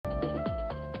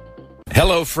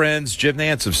Hello, friends. Jim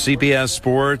Nance of CBS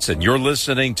Sports, and you're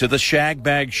listening to the Shag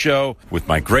Bag Show with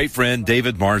my great friend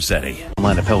David Marzetti.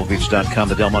 Online at PebbleBeach.com,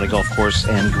 the Del Monte Golf Course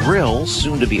and Grill,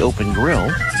 soon to be open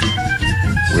grill,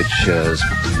 which is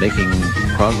making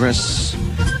progress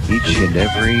each and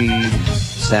every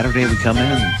Saturday we come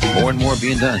in. More and more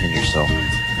being done in here, so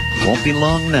won't be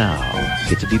long now.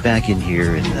 Get to be back in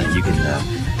here, and you can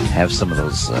have some of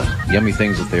those yummy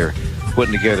things that they're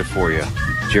putting together for you.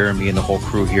 Jeremy and the whole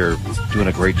crew here doing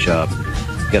a great job.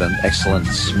 Got an excellent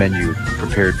menu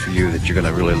prepared for you that you're going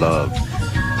to really love.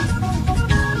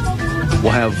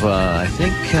 We'll have, I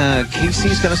think,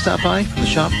 Casey's going to stop by from the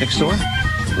shop next door.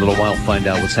 A little while, find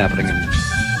out what's happening in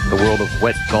the world of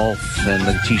wet golf and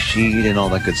the tee sheet and all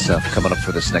that good stuff coming up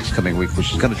for this next coming week,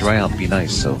 which is going to dry out and be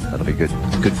nice, so that'll be good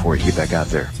for you to get back out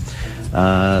there.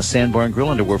 Sandbar and Grill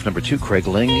under Wharf number 2, Craig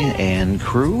Ling and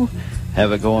crew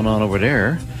have it going on over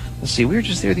there. Let's see, we were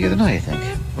just there the other night, I think.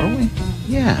 Were we?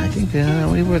 Yeah, I think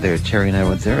we were there. Terry and I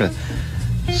went there with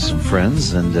some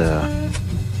friends, and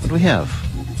what do we have?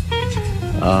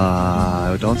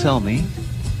 Don't tell me.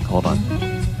 Hold on.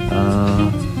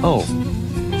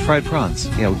 Fried prawns.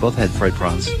 Yeah, we both had fried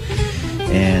prawns.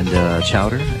 And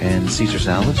chowder and Caesar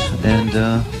salad. And,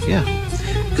 yeah,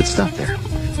 good stuff there.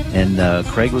 And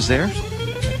Craig was there.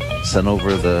 Sent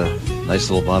over the nice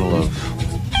little bottle of,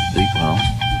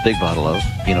 big bottle of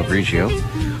Pinot Grigio.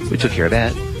 We took care of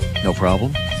that. No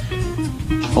problem.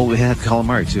 Oh, we had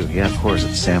calamari, too. Yeah, of course,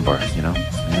 at the Sandbar, you know.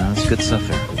 Yeah, that's good stuff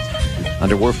there.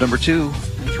 Under Wharf number 2,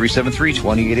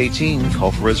 373-2818.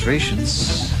 Call for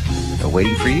reservations. They're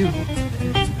waiting for you.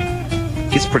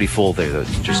 Gets pretty full there, though,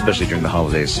 especially during the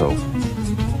holidays, so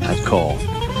I'd call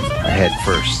ahead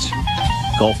first.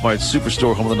 Golf Mart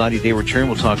Superstore, home of the 90-day return.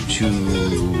 We'll talk to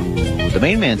the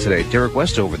main man today, Derek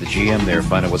Westover, the GM there,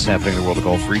 find out what's happening in the world of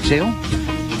golf retail.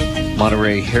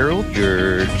 Monterey Herald,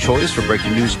 your choice for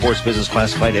breaking news, sports, business,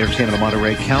 classified, entertainment of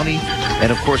Monterey County. And,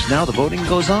 of course, now the voting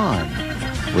goes on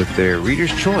with their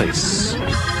Reader's Choice.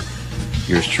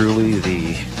 Yours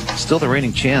truly, still the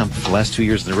reigning champ for the last 2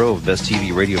 years in a row of Best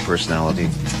TV Radio Personality.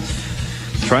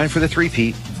 Trying for the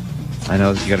three-peat. I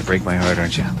know you're going to break my heart,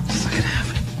 aren't you? It's not going to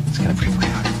happen. It's going to break my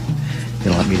heart.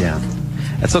 You'll let me down.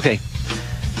 That's okay.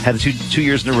 Had it two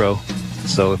years in a row,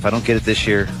 so if I don't get it this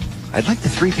year, I'd like the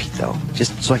three-peat, though,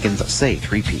 just so I can say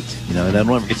three-peat. You know, and I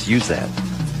don't ever get to use that.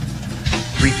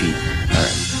 Three-peat. All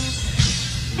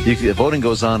right. The voting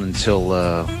goes on until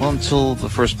the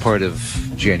first part of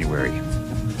January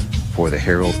for the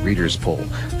Herald Readers Poll.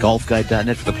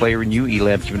 Golfguide.net for the player in you.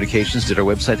 Elab Communications did our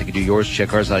website. They can do yours.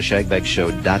 Check ours out,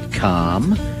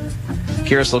 shagbagshow.com.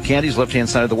 Carousel Candies, left-hand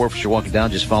side of the wharf as you're walking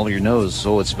down. Just follow your nose.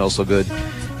 Oh, it smells so good.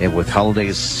 And with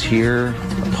holidays here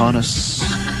upon us,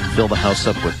 fill the house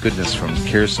up with goodness from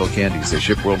Carousel Candies. They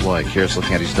ship worldwide,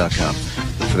 carouselcandies.com.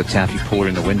 Look for the taffy puller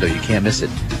in the window. You can't miss it.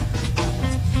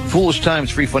 Foolish Times,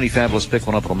 free, funny, fabulous. Pick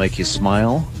one up. It'll make you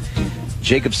smile.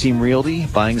 Jacob's Team Realty,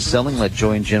 buying and selling. Let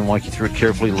Joy and Jen walk you through it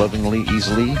carefully, lovingly,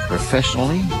 easily,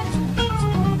 professionally.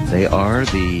 They are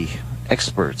the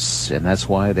experts, and that's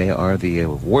why they are the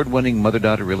award-winning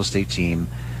mother-daughter real estate team.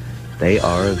 They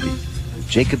are the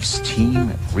Jacob's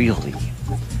Team Realty.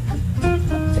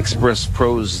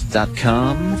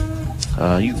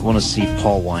 ExpressPros.com. You want to see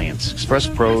Paul Wyant. Express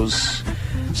Pros,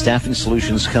 staffing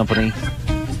solutions company.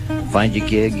 Find you a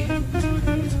gig.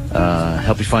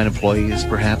 Help you find employees,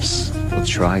 perhaps. They'll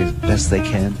try as best they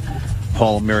can.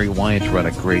 Paul and Mary Wyant run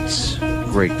a great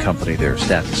company there,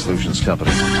 staffing solutions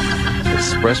company.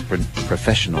 Express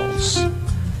Professionals.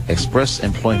 Express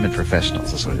Employment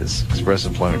Professionals. That's what it is. Express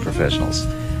Employment Professionals.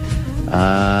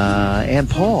 And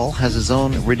Paul has his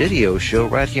own radio show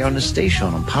right here on the station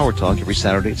on Power Talk every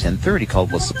Saturday at 10:30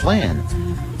 called What's the Plan?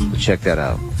 So check that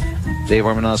out. Dave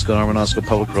Armanosco and Armanosco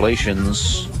Public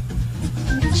Relations,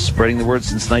 spreading the word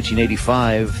since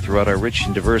 1985 throughout our rich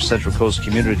and diverse Central Coast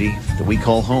community that we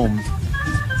call home.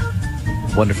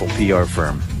 Wonderful PR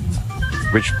firm.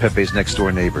 Rich Pepe's next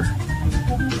door neighbor.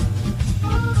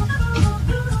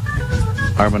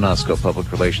 Armanosco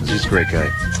Public Relations. He's a great guy.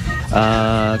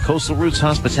 Coastal Roots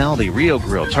Hospitality, Rio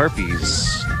Grill,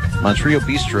 Tarpies, Montreal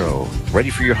Bistro, ready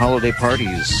for your holiday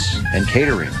parties and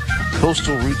catering.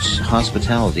 Coastal Roots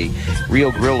Hospitality,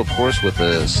 Rio Grill, of course, with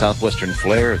a southwestern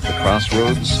flair at the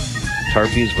crossroads.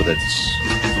 Tarpies with its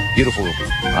beautiful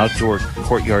outdoor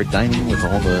courtyard dining with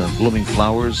all the blooming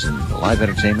flowers and live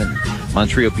entertainment.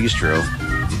 Montreal Bistro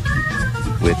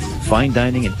with fine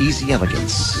dining and easy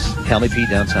elegance. Cali P,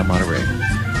 downtown Monterey.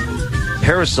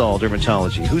 Parasol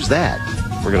Dermatology. Who's that?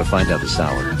 We're going to find out this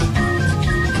hour.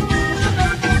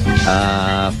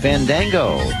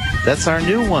 Fandango. That's our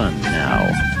new one now.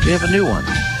 We have a new one.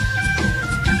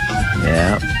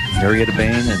 Yeah. Marietta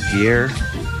Bain and Pierre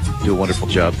do a wonderful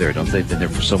job there, don't they? They've been there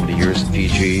for so many years at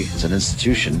PG. It's an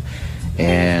institution.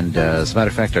 And as a matter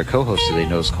of fact, our co-host today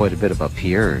knows quite a bit about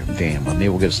Pierre Bain. Well, maybe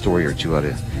we'll get a story or two out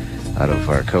of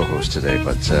our co-host today.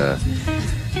 But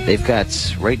they've got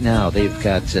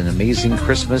an amazing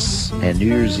Christmas and New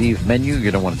Year's Eve menu.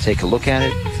 You're going to want to take a look at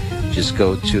it. Just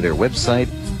go to their website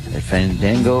at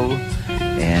Fandango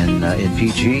and in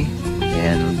PG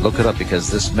and look it up,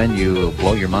 because this menu will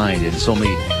blow your mind. It's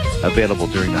only available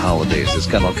during the holidays. It's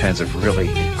got all kinds of really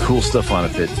cool stuff on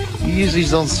it that you usually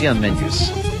don't see on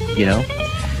menus, you know?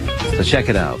 So check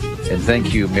it out. And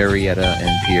thank you, Marietta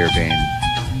and Pierre Bain,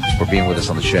 for being with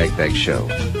us on the Shag Bag Show.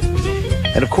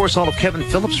 And of course, all of Kevin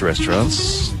Phillips'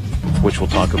 restaurants, which we'll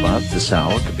talk about this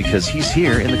hour, because he's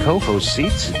here in the co-host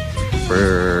seats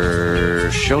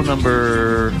for show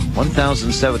number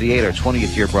 1078, our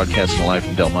 20th year broadcasting live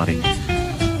from Del Monte.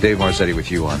 Dave Marzetti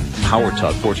with you on Power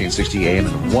Talk 1460 AM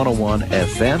and 101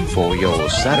 FM for your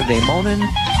Saturday morning.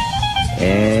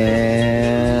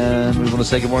 And we want to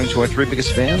say good morning to our three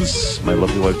biggest fans, my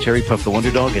lovely wife Terry, Puff the Wonder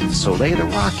Dog, and Soleil the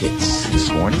Rockets this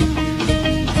morning.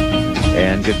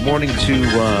 And good morning to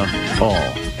all,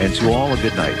 and to all a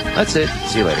good night. That's it.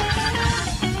 See you later.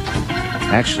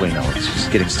 Actually, no, it's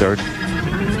just getting started.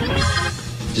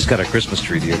 Just got our Christmas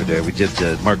tree the other day. We did,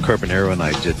 Mark Carbonaro and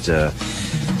I did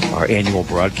our annual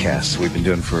broadcast we've been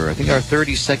doing for, I think, our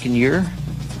 32nd year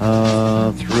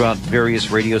throughout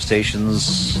various radio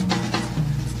stations.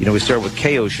 You know, we start with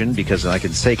K-Ocean, because I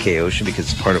can say K-Ocean because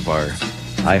it's part of our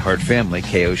iHeart family.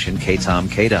 K-Ocean, K-Tom,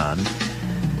 K-Don,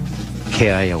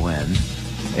 K-I-O-N.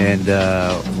 And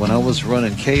when I was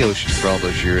running K-Ocean for all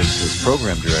those years as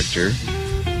program director,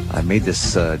 I made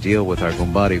this deal with our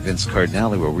Gombari, Vince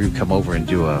Cardinale, where we would come over and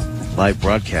do a live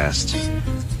broadcast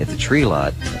at the Tree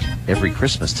Lot every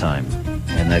Christmas time.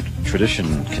 And that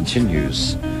tradition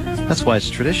continues. That's why it's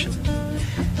tradition.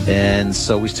 And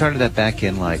so we started that back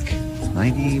in like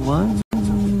 91,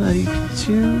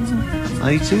 92,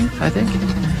 92, I think.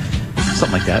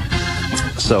 Something like that.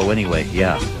 So anyway,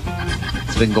 yeah.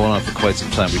 It's been going on for quite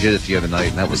some time. We did it the other night,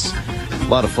 and that was a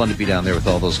lot of fun to be down there with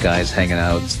all those guys hanging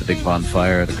out. It's the big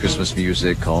bonfire, the Christmas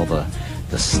music, all the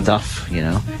stuff, you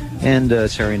know. And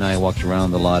Terry and I walked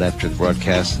around the lot after the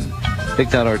broadcast and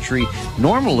picked out our tree.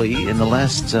 Normally, in the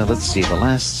last, I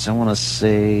want to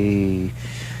say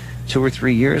 2 or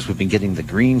 3 years, we've been getting the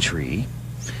green tree.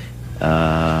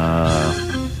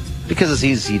 Because it's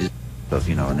easy to,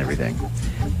 you know, and everything.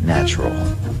 Natural.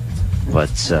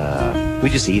 But we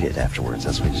just eat it afterwards.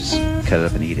 That's why we just cut it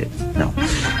up and eat it. No.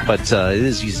 But it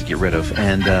is easy to get rid of.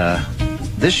 And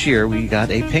this year we got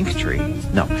a pink tree.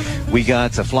 No. We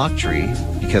got a flock tree,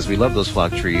 because we love those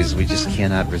flock trees. We just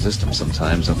cannot resist them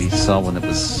sometimes. And we saw one that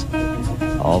was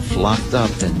all flocked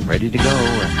up and ready to go,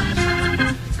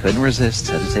 and couldn't resist.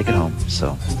 Had to take it home.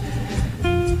 So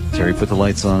Terry put the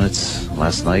lights on it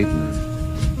last night,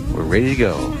 and we're ready to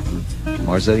go.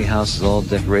 Marzetti house is all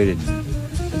decorated,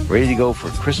 ready to go for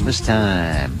Christmas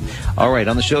time. All right,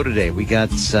 on the show today, we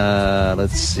got,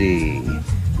 let's see,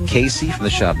 Casey from the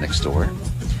shop next door.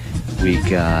 We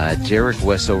got Derek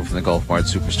Westover from the Golf Mart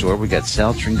Superstore. We got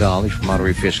Sal Tringali from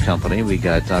Monterey Fish Company. We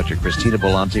got Dr. Christina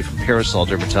Bolante from Parasol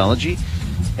Dermatology.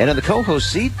 And in the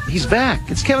co-host seat, he's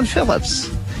back. It's Kevin Phillips.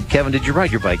 Kevin, did you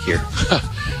ride your bike here?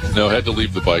 No, I had to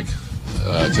leave the bike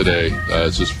today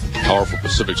as this powerful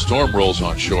Pacific storm rolls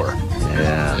on shore.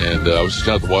 Yeah. And I was just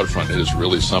down at the waterfront. It is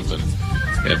really something.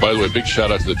 And by the way, big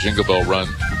shout out to the Jingle Bell Run.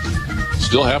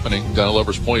 Still happening down at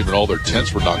Lover's Point. Even all their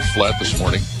tents were knocked flat this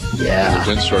morning. Yeah.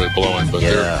 The wind started blowing. But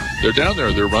they're down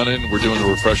there. They're running. We're doing the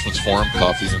refreshments for them.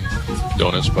 Coffee and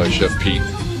donuts by Chef Pete.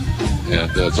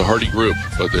 And it's a hardy group,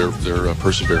 but they're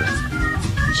persevering.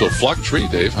 So flock tree,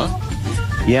 Dave, huh?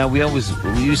 Yeah, we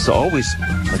used to always,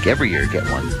 like every year, get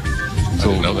one. I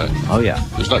didn't know that. Oh, yeah.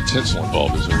 There's not tinsel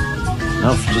involved, is there?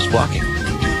 No, just flocking.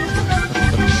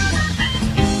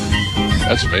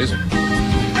 That's amazing.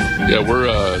 Yeah,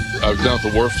 I was down at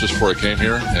the wharf just before I came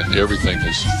here, and everything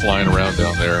is flying around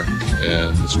down there.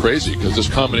 And it's crazy because this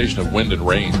combination of wind and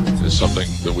rain is something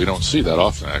that we don't see that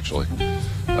often, actually.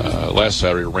 Last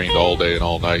Saturday, it rained all day and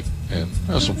all night, and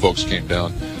some folks came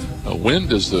down.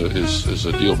 Wind is a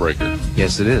deal breaker.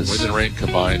 Yes, it is. Wind and rain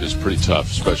combined is pretty tough,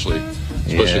 especially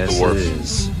at the wharf. Yes, it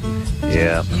is.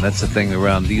 Yeah, and that's the thing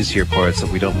around these here parts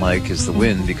that we don't like is the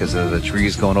wind, because of the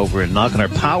trees going over and knocking our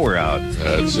power out.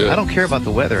 That's it. I don't care about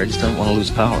the weather. I just don't want to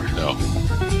lose power. No,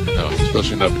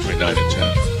 especially not between 9 and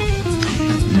 10.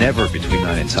 Never between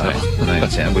 9 and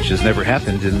 10, which has never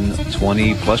happened in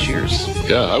 20-plus years.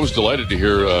 Yeah, I was delighted to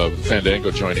hear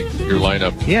Fandango joining your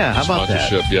lineup. Yeah, how about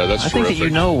that? Yeah, that's I terrific. think that you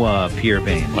know Pierre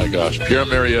Bain. My gosh, Pierre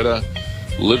Marietta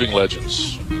living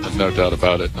legends, no doubt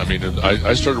about it. I mean,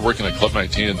 I started working at Club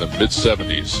 19 in the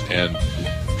mid-'70s, and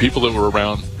people that were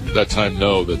around that time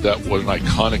know that was an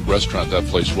iconic restaurant that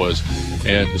place was,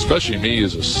 and especially me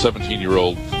as a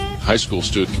 17-year-old high school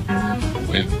student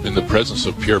in the presence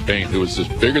of Pierre Bain, who was this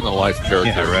bigger-than-life character.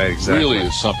 Yeah, right, exactly. Really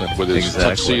is something with his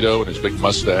tuxedo and his big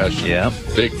mustache. Yep.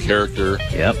 Big character.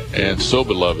 Yep. And so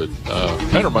beloved.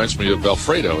 Kind of reminds me of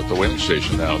Alfredo at the whaling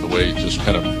station now, the way he just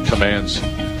kind of commands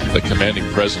the commanding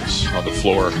presence on the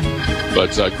floor.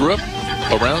 But I grew up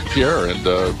around Pierre, and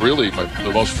really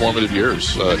the most formative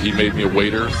years. He made me a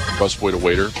waiter, busboy to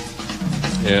waiter,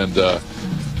 and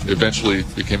eventually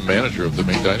became manager of the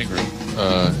main dining room.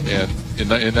 And in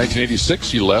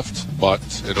 1986, he left, bought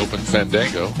and opened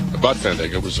Fandango. Bought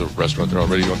Fandango. It was a restaurant there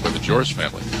already owned by the Joris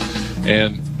family.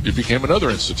 And it became another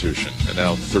institution. And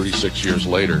now, 36 years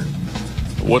later,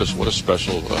 what a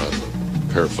special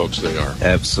pair of folks they are.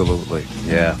 Absolutely,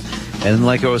 yeah. And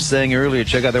like I was saying earlier,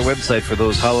 check out their website for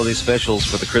those holiday specials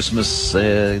for the Christmas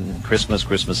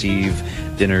Eve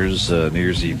dinners, New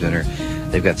Year's Eve dinner.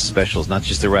 They've got specials, not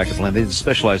just the rack of lamb. They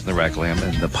specialize in the rack of lamb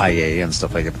and the paella and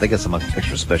stuff like that. But they got some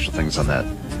extra special things on that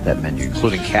menu,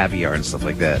 including caviar and stuff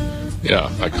like that. Yeah,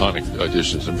 iconic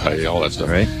dishes and paella, all that stuff.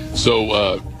 Right.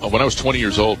 So when I was 20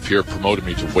 years old, Pierre promoted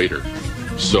me to waiter.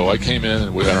 So I came in,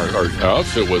 and our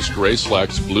outfit was gray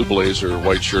slacks, blue blazer,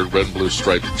 white shirt, red and blue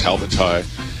striped Talbot tie.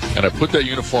 And I put that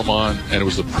uniform on, and it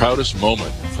was the proudest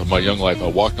moment of my young life. I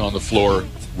walked on the floor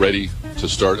ready to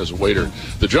start as a waiter.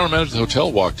 The general manager of the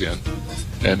hotel walked in,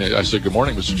 and I said, "Good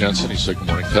morning, Mr. Jensen." He said, "Good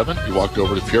morning, Kevin." He walked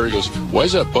over to Pierre. He goes, "Why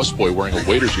is that busboy wearing a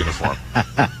waiter's uniform?"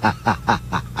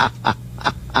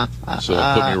 So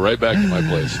it put me right back in my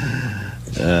place.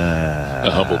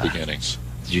 The humble beginnings.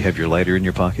 Did you have your lighter in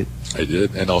your pocket? I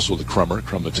did, and also the crumb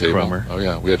the table. Crummer. Oh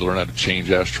yeah, we had to learn how to change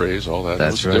ashtrays, all that.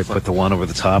 That's right. Put the one over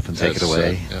the top and take it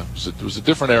away. Yeah, it was a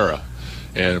different era,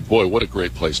 and boy, what a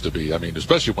great place to be. I mean,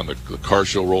 especially when the car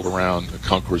show rolled around, the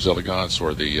Concours Elegance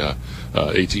or the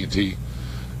AT&T,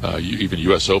 even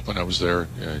U.S. Open. I was there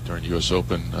during U.S.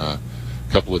 Open a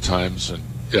couple of times, and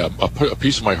yeah, a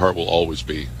piece of my heart will always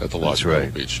be at the Lodge at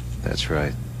Pebble Beach. That's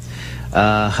right.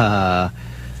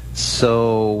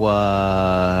 So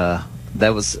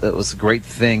it was a great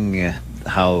thing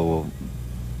how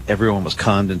everyone was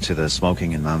conned into the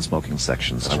smoking and non-smoking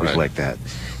sections. I always like that,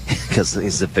 because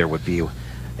as if there would be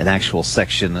an actual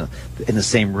section in the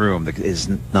same room that is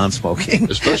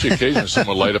non-smoking. Especially occasionally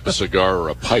someone light up a cigar or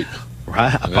a pipe.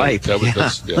 Right, a pipe. That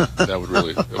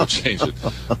would change it.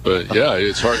 But yeah,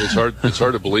 it's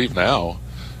hard to believe now.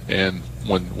 And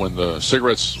when the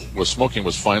smoking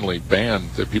was finally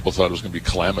banned, that people thought it was going to be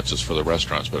calamitous for the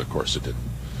restaurants, but of course it didn't.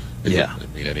 It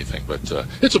didn't mean anything. But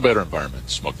it's a better environment,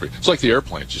 smoke-free. It's like the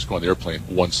airplane. Just go on the airplane,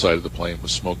 one side of the plane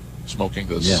was smoking,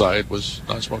 the side was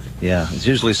non-smoking. Yeah, it's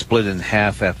usually split in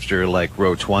half after like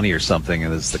row 20 or something,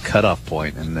 and it's the cutoff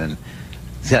point. And then,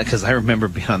 because I remember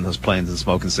being on those planes and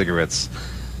smoking cigarettes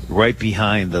right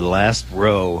behind the last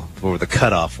row where the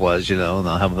cutoff was, and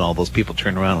having all those people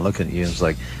turn around and look at you. It's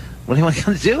like, what do you want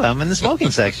to do? I'm in the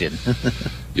smoking section.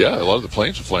 Yeah, a lot of the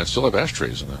planes are flying still have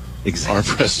ashtrays in them.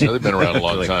 Exactly. Armrests. They've been around a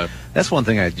long time. That's one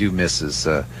thing I do miss is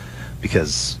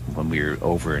because when we were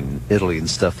over in Italy and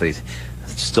stuff, they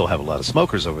still have a lot of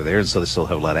smokers over there, and so they still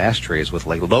have a lot of ashtrays with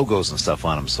like logos and stuff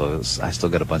on them. So I still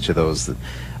got a bunch of those that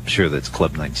I'm sure that's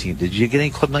Club 19. Did you get any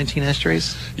Club 19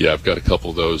 ashtrays? Yeah, I've got a couple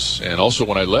of those. And also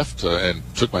when I left and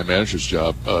took my manager's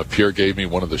job, Pierre gave me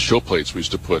one of the show plates we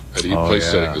used to put at each place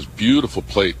setting. This beautiful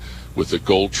plate with the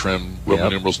gold trim,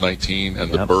 Roman numerals 19,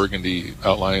 and the burgundy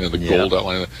outline and the gold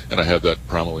outline. And I have that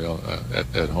prominently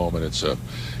at home. And it's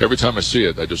every time I see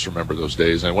it, I just remember those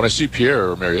days. And when I see Pierre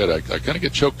or Mariette, I kind of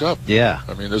get choked up. Yeah.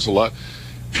 I mean, there's a lot.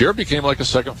 Pierre became like a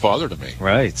second father to me.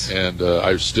 Right. And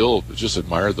I still just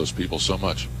admire those people so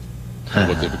much and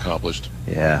what they've accomplished.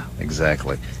 Yeah,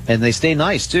 exactly. And they stay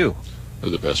nice, too. They're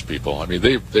the best people. I mean,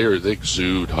 they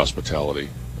exude hospitality.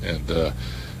 And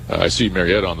I see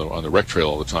Mariette on the rec trail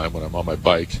all the time when I'm on my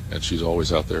bike, and she's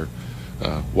always out there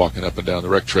walking up and down the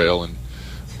rec trail.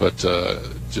 But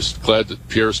just glad that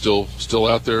Pierre's still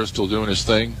out there, still doing his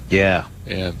thing. Yeah.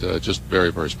 And just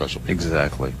very, very special people.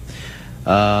 Exactly. We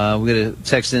got a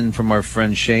text in from our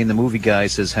friend Shane, the movie guy,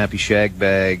 says, "Happy Shag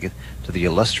Bag to the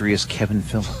illustrious Kevin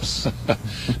Phillips."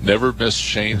 Never miss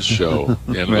Shane's show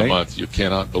end of the month. You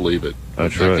cannot believe it.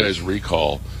 That's that right. Guy's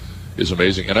recall is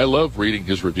amazing, and I love reading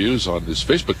his reviews on his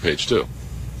Facebook page too.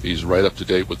 He's right up to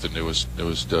date with the newest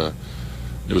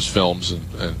It was films and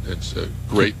it's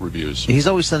great reviews. He's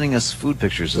always sending us food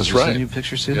pictures. That's right. Send you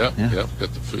pictures too? Yeah. Got the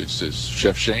food. It's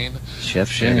Chef Shane. Chef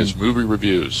Shane. And his movie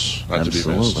reviews, not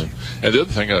Absolutely. to be missed. And the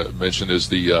other thing I mentioned is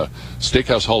the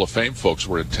Steakhouse Hall of Fame folks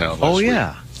were in town last week.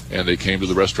 And they came to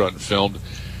the restaurant and filmed.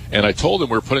 And I told them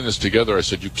we were putting this together. I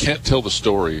said, you can't tell the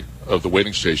story of the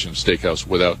waiting station steakhouse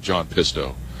without John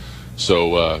Pisto.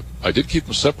 So I did keep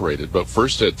them separated. But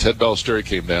first, Ted Ballesteri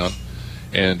came down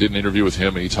and did an interview with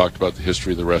him, and he talked about the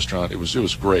history of the restaurant. It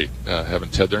was great having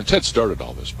Ted there. And Ted started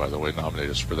all this, by the way,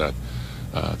 nominated us for that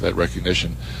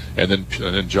recognition. And then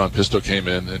John Pisto came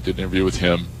in and did an interview with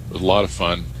him. It was a lot of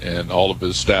fun, and all of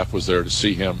his staff was there to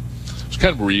see him. It was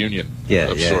kind of a reunion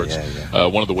of sorts.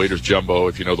 One of the waiters, Jumbo,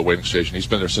 if you know the waiting station, he's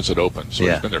been there since it opened. So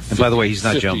he's been there 50, and by the way, he's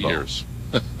not 50 Jumbo. years.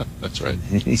 That's right.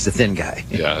 He's the thin guy.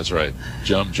 Yeah, that's right.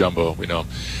 Jumbo, we know him.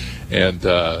 And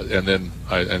then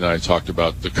I talked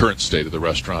about the current state of the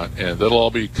restaurant, and that'll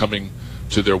all be coming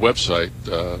to their website,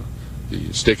 the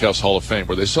Steakhouse Hall of Fame,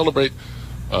 where they celebrate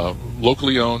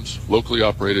locally owned, locally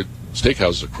operated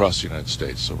steakhouses across the United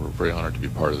States. So we're very honored to be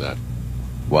part of that.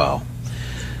 Wow,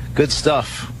 good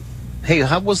stuff. Hey,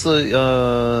 how was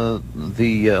the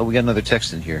we got another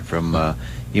text in here from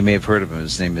you may have heard of him.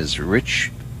 His name is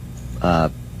Rich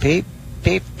Pepe.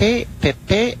 Yeah,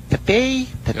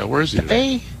 where is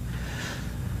he?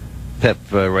 Pep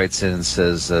writes in and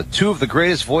says, two of the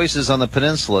greatest voices on the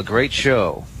peninsula. Great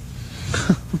show.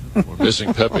 We're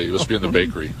missing Pepe. He must be in the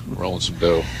bakery rolling some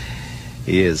dough.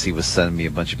 He is. He was sending me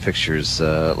a bunch of pictures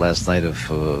last night of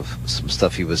some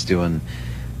stuff he was doing,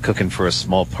 cooking for a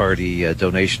small party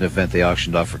donation event they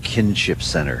auctioned off for Kinship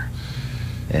Center.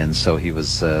 And so he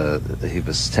was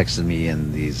texting me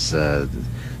in these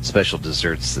special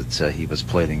desserts that he was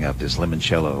plating up, his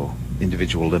limoncello,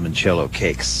 individual limoncello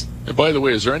cakes. And by the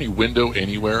way, is there any window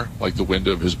anywhere like the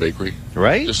window of his bakery?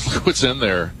 Right? Just look what's in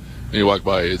there. And you walk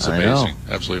by, it's amazing.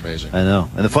 Absolutely amazing. I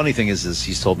know. And the funny thing is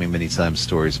he's told me many times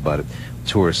stories about it.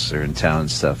 Tourists are in town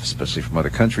and stuff, especially from other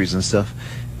countries and stuff.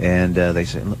 And they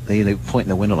say they point in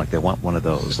the window like they want one of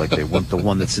those, like they want the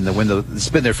one that's in the window that's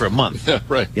been there for a month. Yeah,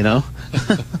 right. You know,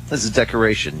 this is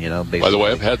decoration. You know. Basically. By the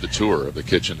way, I've had the tour of the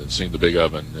kitchen and seen the big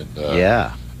oven, and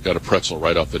got a pretzel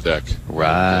right off the deck.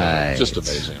 Right. And, just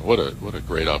amazing. What a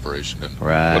great operation, and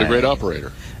right. What a great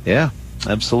operator. Yeah,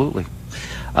 absolutely.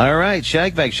 All right,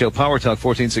 Shagbag Show, Power Talk,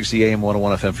 1460 AM,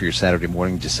 101 FM for your Saturday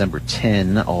morning, December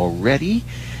 10 already.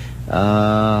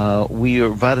 We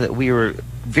were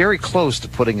very close to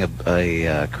putting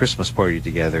a Christmas party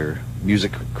together,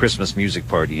 Christmas music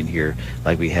party in here,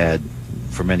 like we had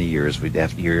for many years.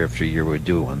 Year after year we'd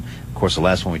do one. Of course, the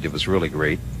last one we did was really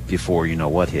great. Before You Know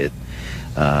What hit,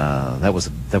 that was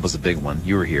a big one.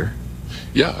 You were here.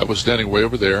 Yeah, I was standing way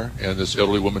over there, and this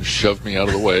elderly woman shoved me out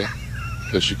of the way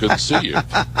because she couldn't see you.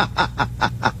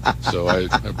 So I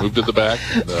moved to the back.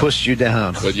 And, pushed you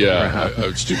down. But yeah,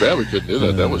 it's too bad we couldn't do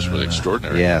that. That was really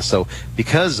extraordinary. Yeah, so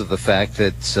because of the fact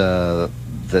that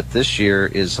this year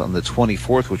is on the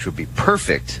 24th, which would be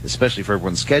perfect, especially for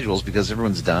everyone's schedules, because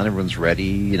everyone's done, everyone's ready,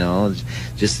 you know,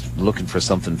 just looking for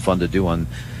something fun to do on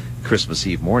Christmas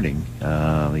Eve morning.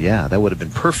 That would have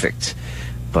been perfect,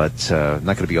 but not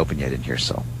going to be open yet in here,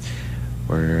 so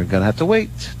we're going to have to wait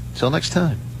till next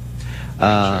time.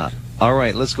 All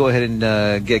right, let's go ahead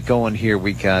and get going here.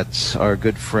 We got our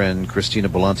good friend Christina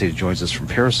Belante who joins us from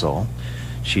Parasol.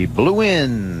 She blew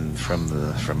in from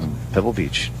Pebble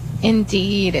Beach.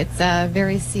 Indeed, it's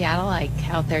very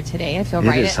Seattle-like out there today. I feel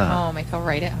right at home. I feel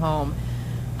right at home.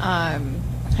 I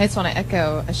just want to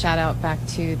echo a shout out back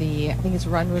to I think it's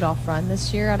Run Rudolph Run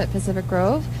this year out at Pacific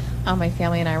Grove. My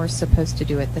family and I were supposed to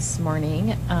do it this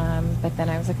morning, but then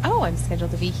I was like, I'm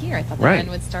scheduled to be here. I thought the run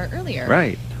would start earlier.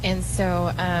 Right. And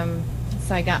so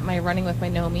I got my Running with My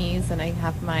Nomies, and I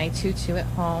have my tutu at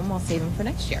home. I'll save them for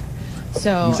next year.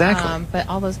 So, exactly. But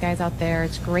all those guys out there,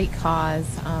 it's a great cause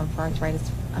for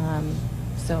arthritis.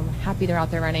 So I'm happy they're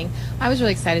out there running. I was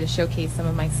really excited to showcase some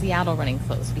of my Seattle running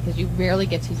clothes because you rarely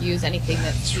get to use anything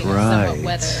that's somewhat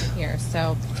weather here.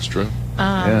 So that's true.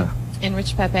 And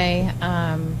Rich Pepe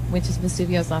went to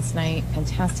Vesuvio's last night.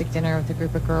 Fantastic dinner with a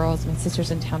group of girls. My sister's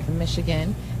in town from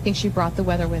Michigan. I think she brought the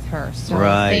weather with her. So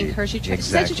thank her. She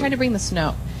said she tried to bring the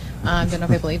snow. Don't know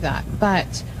if I believe that.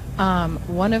 But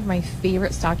one of my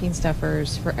favorite stocking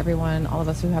stuffers for everyone, all of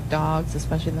us who have dogs,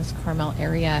 especially in this Carmel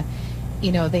area,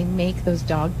 you know, they make those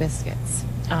dog biscuits.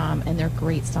 And they're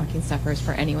great stocking stuffers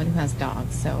for anyone who has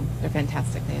dogs. So they're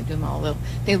fantastic. They do them all.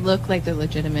 They look like they're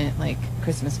legitimate, like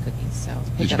Christmas cookies. So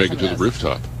did you make it to the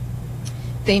rooftop?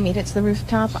 They made it to the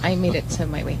rooftop. I made it to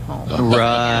my way home.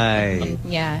 Right.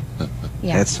 Yeah.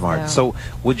 That's smart. So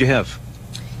what'd you have?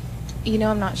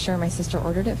 I'm not sure. My sister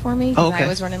ordered it for me because I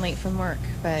was running late from work.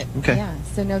 But yeah,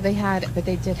 so no, they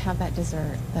did have that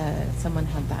dessert. Someone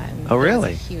had that. And really?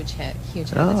 It was a huge hit.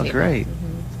 Oh, great.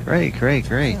 Mm-hmm. Great.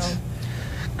 So,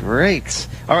 great.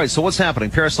 All right. So what's happening?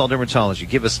 Parasol Dermatology.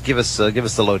 Give us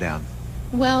the lowdown.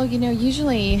 Well,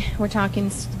 usually we're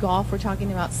talking golf, we're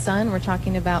talking about sun, we're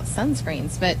talking about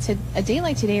sunscreens. But a day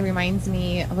like today reminds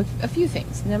me of a few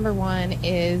things. Number one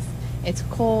is it's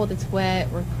cold, it's wet,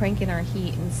 we're cranking our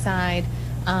heat inside.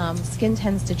 Skin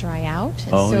tends to dry out.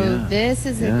 And this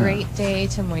is a great day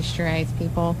to moisturize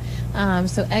people.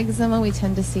 So eczema, we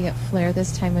tend to see it flare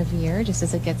this time of year. Just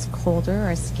as it gets colder,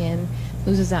 our skin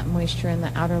loses that moisture in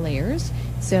the outer layers.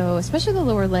 So especially the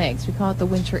lower legs, we call it the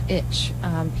winter itch.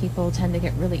 People tend to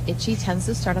get really itchy, tends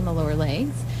to start on the lower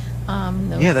legs.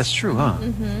 That's true, huh?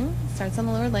 Starts on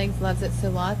the lower legs, loves it. So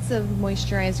lots of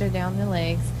moisturizer down the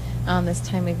legs this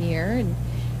time of year.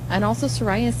 And also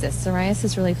psoriasis.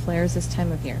 Psoriasis really flares this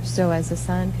time of year. So as the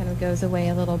sun kind of goes away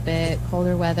a little bit,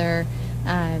 colder weather,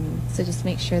 so just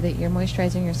make sure that you're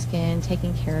moisturizing your skin,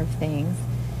 taking care of things.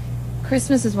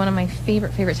 Christmas is one of my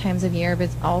favorite times of year, but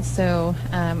it's also,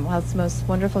 while it's the most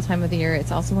wonderful time of the year,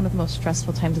 it's also one of the most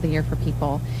stressful times of the year for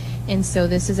people. And so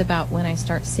this is about when I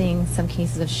start seeing some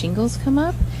cases of shingles come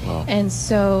up. Wow. And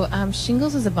so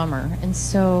shingles is a bummer. And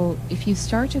so if you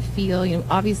start to feel,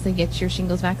 obviously get your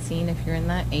shingles vaccine if you're in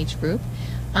that age group.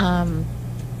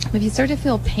 If you start to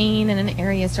feel pain in an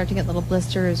area, start to get little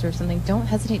blisters or something, don't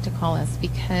hesitate to call us,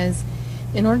 because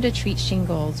in order to treat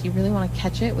shingles, you really want to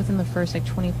catch it within the first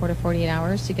 24 to 48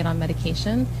 hours to get on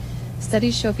medication.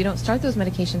 Studies show if you don't start those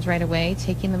medications right away,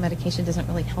 taking the medication doesn't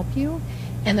really help you.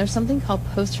 And there's something called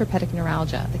post-herpetic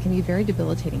neuralgia that can be very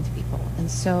debilitating to people.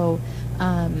 And so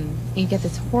you get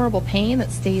this horrible pain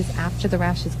that stays after the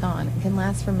rash is gone. It can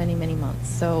last for many, many months.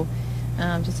 So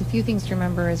just a few things to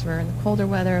remember as we're in the colder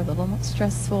weather, a little more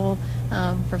stressful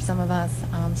for some of us.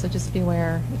 So just be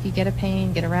aware. If you get a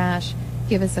pain, get a rash,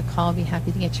 give us a call. Be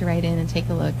happy to get you right in and take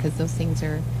a look, because those things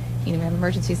are, we have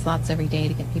emergency slots every day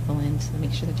to get people in to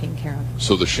make sure they're taken care of.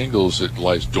 So the shingles, it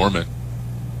lies dormant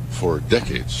for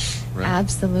decades, right?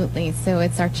 Absolutely. So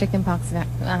it's our chickenpox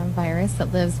virus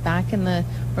that lives back in what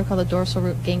are called the dorsal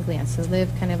root ganglia. So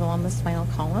live kind of along the spinal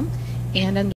column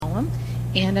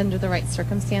and under the right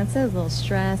circumstances, a little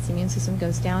stress, the immune system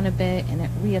goes down a bit, and it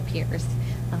reappears,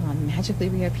 magically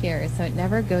reappears. So it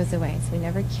never goes away. So we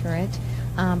never cure it.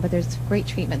 But there's great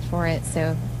treatment for it.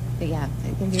 So, yeah,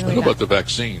 it can be really What about the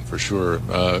vaccine, for sure?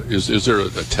 Is there a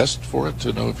test for it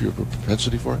to know if you have a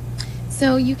propensity for it?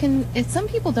 So you can, some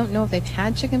people don't know if they've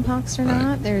had chickenpox or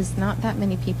not. There's not that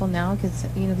many people now, because,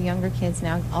 the younger kids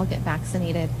now all get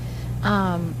vaccinated.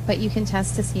 But you can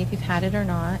test to see if you've had it or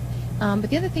not.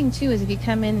 But the other thing too is if you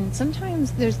come in,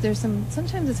 sometimes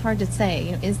sometimes it's hard to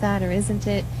say, is that or isn't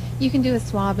it? You can do a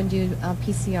swab and do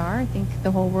PCR. I think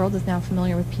the whole world is now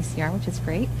familiar with PCR, which is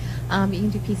great. But you can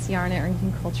do PCR on it, or you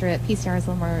can culture it. PCR is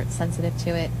a little more sensitive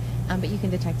to it, but you can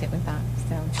detect it with that.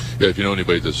 So yeah, if you know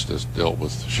anybody that's dealt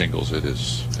with shingles, it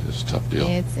is a tough deal.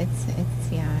 It's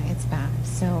bad.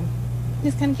 So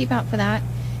just kind of keep out for that.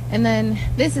 And then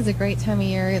this is a great time of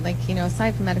year,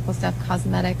 aside from medical stuff,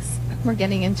 cosmetics. We're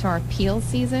getting into our peel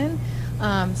season.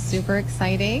 Super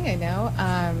exciting, I know.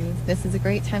 This is a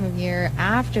great time of year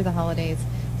after the holidays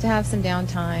to have some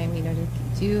downtime,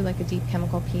 to do like a deep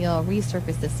chemical peel,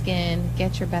 resurface the skin,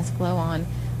 get your best glow on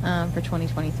for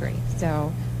 2023.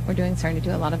 So we're starting to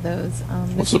do a lot lot of those.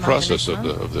 What's the process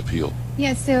of the peel?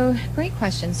 Yeah, so great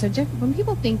question. So when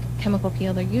people think chemical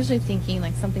peel, they're usually thinking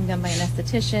like something done by an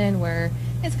esthetician where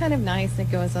it's kind of nice,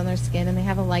 it goes on their skin, and they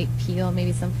have a light peel,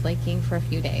 maybe some flaking for a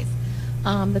few days.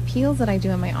 The peels that I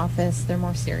do in my office, they're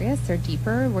more serious, they're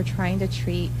deeper. We're trying to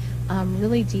treat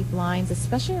really deep lines,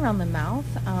 especially around the mouth.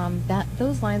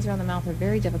 Those lines around the mouth are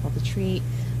very difficult to treat.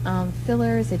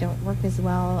 Fillers, they don't work as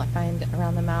well, I find,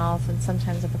 around the mouth, and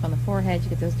sometimes up on the forehead, you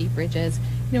get those deep ridges.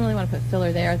 You don't really want to put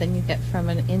filler there, then you get from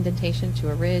an indentation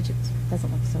to a ridge. It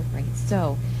doesn't look so great.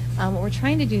 So what we're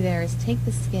trying to do there is take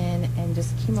the skin and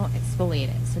just chemo exfoliate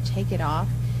it. So take it off.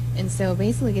 And so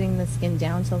basically getting the skin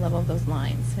down to the level of those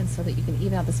lines, and so that you can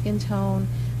even out the skin tone,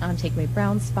 take away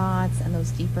brown spots and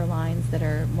those deeper lines that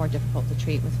are more difficult to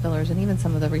treat with fillers and even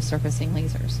some of the resurfacing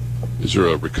lasers. Is there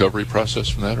a recovery process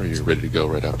from that, or are you ready to go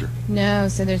right after? No,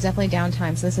 so there's definitely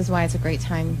downtime. So this is why it's a great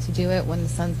time to do it when the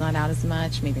sun's not out as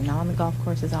much, maybe not on the golf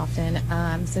course as often.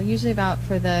 So usually about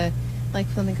for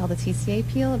something called the TCA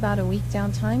peel, about a week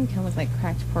downtime, kind of look like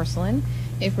cracked porcelain.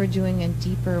 If we're doing a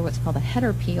deeper, what's called a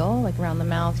header peel, like around the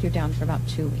mouth, you're down for about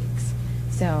 2 weeks.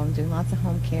 So I'm doing lots of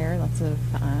home care, lots of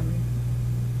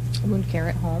wound care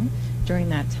at home during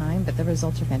that time, but the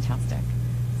results are fantastic.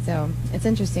 So it's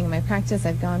interesting. In my practice,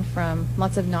 I've gone from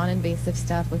lots of non-invasive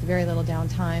stuff with very little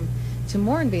downtime to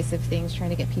more invasive things, trying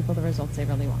to get people the results they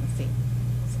really want to see.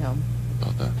 So,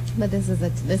 but this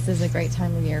is a great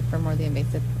time of year for more of the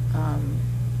invasive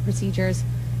procedures.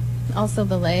 Also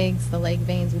the leg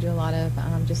veins. We do a lot of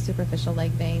just superficial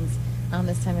leg veins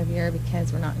this time of year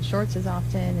because we're not in shorts as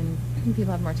often, and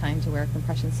people have more time to wear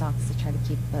compression socks to try to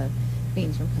keep the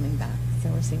veins from coming back. So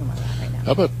we're seeing a lot of that right now.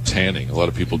 How about tanning? A lot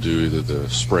of people do either the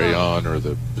spray on or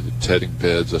the tanning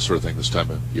beds, that sort of thing this time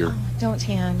of year. Oh, don't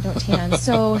tan.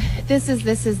 So this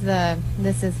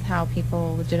is how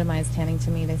people legitimize tanning to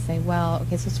me. They say, well,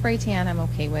 okay, so spray tan I'm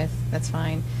okay with. That's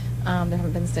fine. There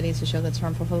haven't been studies to show that's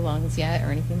harmful for the lungs yet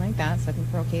or anything like that, so I think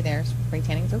we're okay there. Spray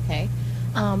tanning's okay.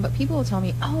 But people will tell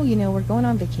me, oh, we're going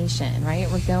on vacation, right?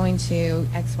 We're going to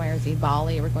X, Y, or Z,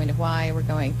 Bali, we're going to Hawaii, we're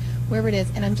going wherever it is,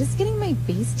 and I'm just getting my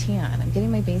base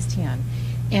tan.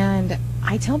 And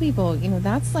I tell people,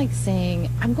 that's like saying,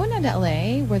 I'm going down to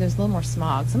LA where there's a little more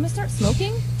smog, so I'm going to start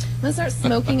smoking. I'm going to start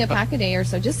smoking a pack a day or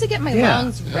so just to get my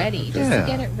lungs ready, to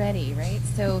get it ready, right?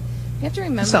 So you have to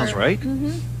remember. That sounds right.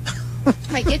 Mm-hmm.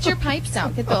 Right, get your pipes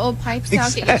out. Get the old pipes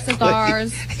out. Get your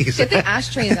cigars. Get the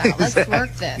ashtrays out. Let's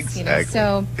work this.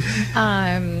 So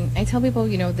I tell people,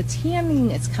 the tanning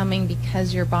is coming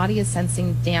because your body is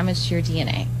sensing damage to your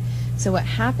DNA. So what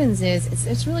happens is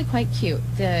it's really quite cute.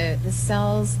 The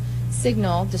cells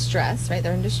signal distress, right?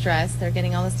 They're in distress. They're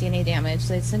getting all this DNA damage.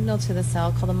 So they signal to the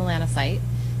cell called the melanocyte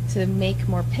to make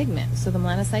more pigment. So the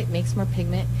melanocyte makes more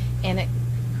pigment, and it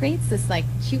creates this like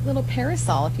cute little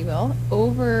parasol, if you will,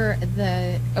 over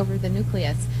the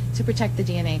nucleus to protect the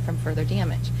DNA from further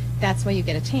damage. That's why you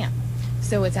get a tan.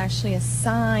 So it's actually a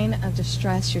sign of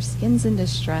distress. Your skin's in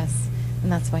distress,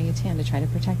 and that's why you tan, to try to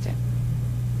protect it.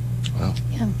 Well,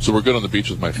 so we're good on the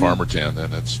beach with my farmer tan then.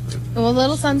 That's a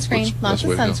little sunscreen, lots of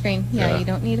sunscreen. Yeah, you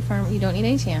don't need you don't need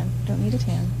a tan. Don't need a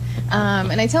tan.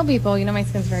 And I tell people, my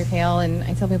skin's very pale, and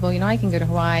I tell people, I can go to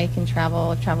Hawaii, I can travel.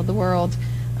 I've traveled the world.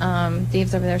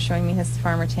 Dave's over there showing me his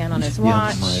farmer tan on his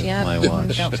watch. My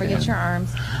watch. Don't forget your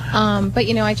arms. But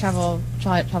I travel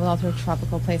all through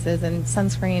tropical places, and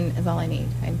sunscreen is all I need.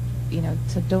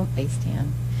 So don't base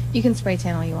tan. You can spray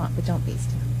tan all you want, but don't base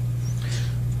tan.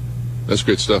 That's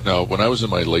great stuff. Now, when I was in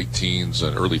my late teens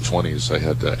and early 20s, I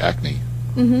had acne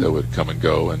that would come and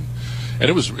go, and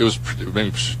it was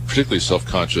maybe particularly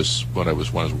self-conscious when I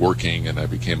was working, and I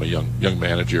became a young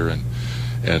manager,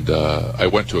 and I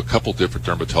went to a couple different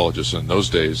dermatologists. In those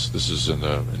days, this is in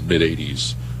mid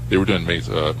 80s, they were doing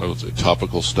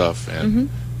topical stuff and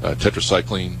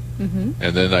tetracycline, and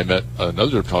then I met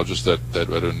another dermatologist that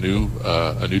had a new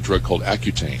drug called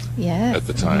Accutane at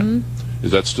the time.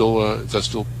 Is that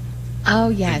still? Oh,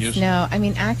 yes. No, I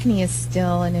mean, acne is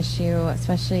still an issue,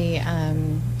 especially,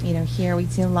 here we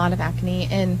see a lot of acne.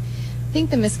 And I think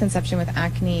the misconception with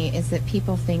acne is that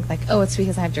people think like, oh, it's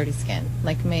because I have dirty skin.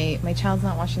 Like my child's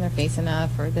not washing their face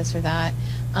enough or this or that.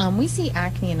 We see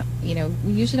acne, and,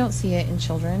 we usually don't see it in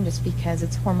children just because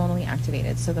it's hormonally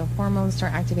activated. So the hormones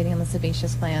start activating on the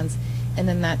sebaceous glands, and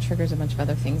then that triggers a bunch of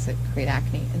other things that create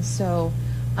acne. And so,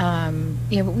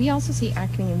 but we also see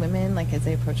acne in women, like as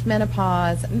they approach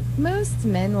menopause. Most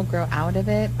men will grow out of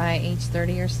it by age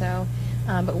 30 or so,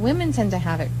 but women tend to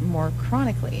have it more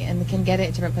chronically, and they can get it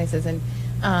at different places. And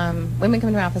women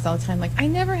come to my office all the time, like, I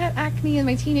never had acne in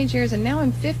my teenage years, and now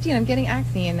I'm 50 and I'm getting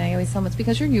acne. And I always tell them it's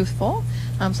because you're youthful,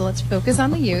 so let's focus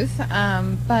on the youth.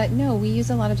 But no, we use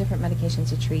a lot of different medications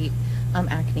to treat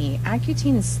acne.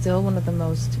 Accutane is still one of the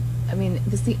most,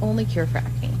 this is the only cure for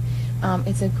acne.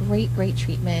 It's a great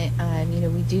treatment,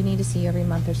 and we do need to see you every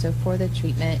month or so for the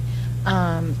treatment.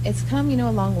 It's come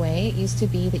a long way. It used to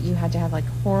be that you had to have like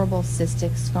horrible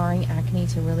cystic scarring acne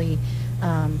to really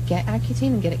get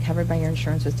Accutane, and get it covered by your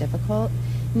insurance was difficult.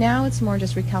 Now it's more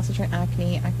just recalcitrant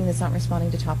acne that's not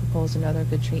responding to topicals and other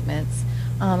good treatments.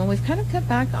 And we've kind of cut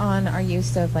back on our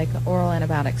use of like oral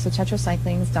antibiotics, so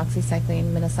tetracyclines,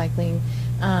 doxycycline, minocycline.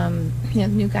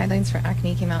 New guidelines for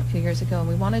acne came out a few years ago, and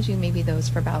we wanted to do maybe those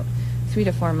for about 3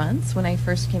 to 4 months. When I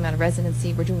first came out of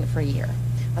residency, we're doing it for a year.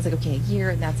 I was like, okay, a year,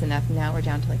 and that's enough. Now we're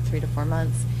down to like 3 to 4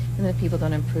 months, and then if people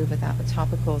don't improve with that with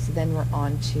topicals, then we're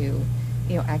on to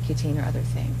Accutane or other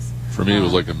things. For me, it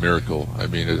was like a miracle. I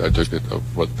took it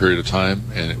a period of time,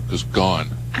 and it was gone.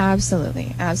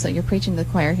 Absolutely. You're preaching to the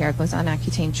choir here. I was on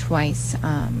Accutane twice,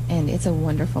 and it's a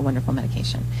wonderful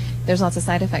medication. There's lots of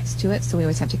side effects to it, so we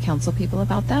always have to counsel people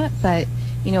about that. But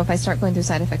if I start going through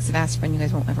side effects of aspirin, you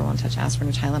guys won't ever want to touch aspirin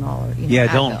or Tylenol or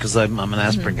Yeah, don't, because I'm an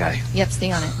aspirin guy. Yep,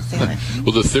 stay on it.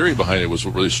 Well, the theory behind it was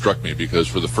what really struck me, because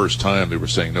for the first time they were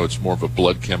saying, no, it's more of a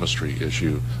blood chemistry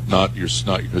issue, not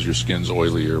because your skin's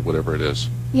oily or whatever it is.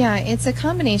 Yeah, it's a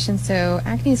combination. So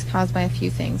acne is caused by a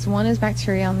few things. One is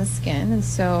bacteria on the skin, and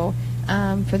so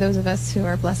for those of us who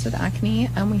are blessed with acne,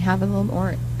 we have a little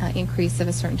more increase of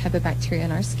a certain type of bacteria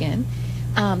in our skin.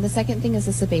 The second thing is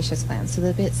the sebaceous glands. So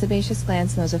the sebaceous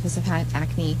glands, those of us who have had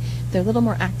acne, they're a little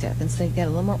more active, and so you get a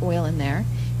little more oil in there.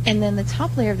 And then the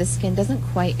top layer of the skin doesn't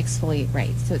quite exfoliate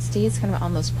right, so it stays kind of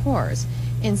on those pores.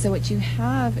 And so what you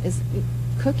have is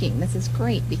cooking. This is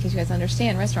great because you guys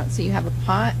understand restaurants. So you have a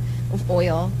pot of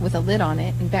oil with a lid on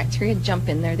it, and bacteria jump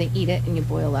in there, they eat it, and you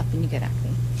boil up and you get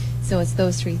acne. So it's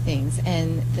those three things.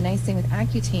 And the nice thing with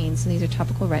Accutane, so these are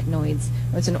topical retinoids,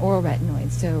 or it's an oral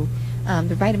retinoid, so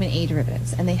they're vitamin A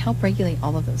derivatives, and they help regulate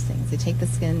all of those things. They take the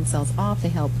skin cells off, they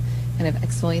help kind of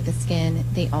exfoliate the skin,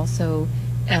 they also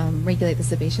regulate the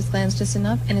sebaceous glands just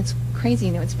enough. And it's crazy,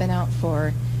 it's been out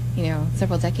for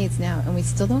several decades now, and we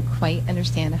still don't quite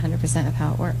understand 100% of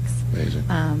how it works. Amazing.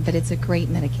 But it's a great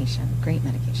medication,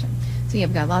 So yeah,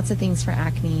 we've got lots of things for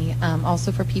acne.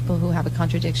 Also for people who have a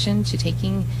contradiction to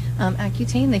taking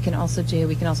Accutane, we can also do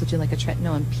like a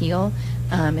tretinoin peel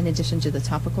in addition to the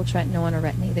topical tretinoin or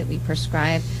retin-A that we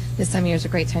prescribe. This time of year is a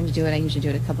great time to do it. I usually do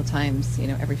it a couple times,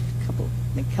 every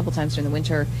couple times during the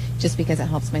winter, just because it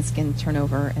helps my skin turn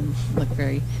over and look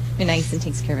very nice and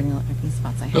takes care of any acne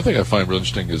spots I have. Another thing I find really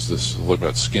interesting is this look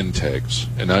about skin tags,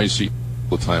 and now you see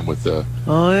all the time with the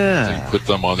thing, put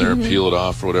them on there and peel it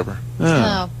off or whatever.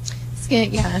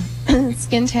 Skin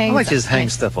tags. I might just hang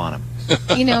stuff on them.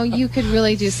 You could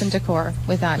really do some decor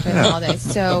with that during the holidays.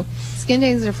 So skin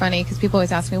tags are funny because people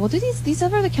always ask me, well, do these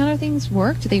over-the-counter things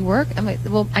work? Do they work? I'm like,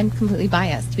 well, I'm completely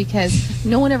biased because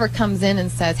no one ever comes in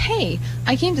and says, hey,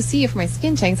 I came to see you for my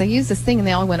skin tags. I used this thing and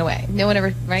they all went away. No one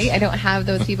ever, right? I don't have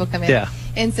those people come in. Yeah.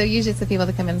 And so usually it's the people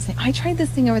that come in and say, I tried this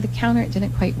thing over the counter. It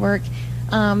didn't quite work.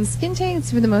 Skin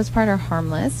tags, for the most part, are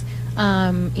harmless.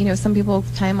 Some people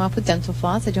tie them off with dental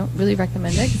floss. I don't really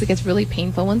recommend it because it gets really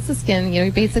painful once the skin,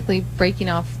 you're basically breaking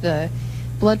off the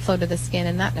blood flow to the skin,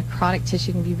 and that necrotic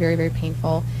tissue can be very, very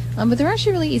painful. But they're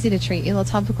actually really easy to treat. A little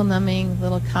topical numbing, a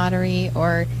little cautery,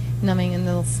 or numbing and a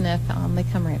little sniff, they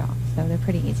come right off. So they're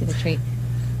pretty easy to treat.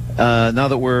 Now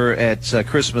that we're at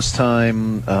Christmas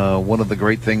time, one of the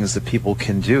great things that people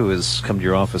can do is come to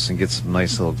your office and get some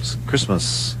nice little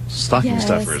Christmas stocking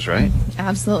stuffers, right?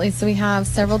 Absolutely. So we have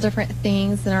several different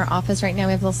things in our office right now.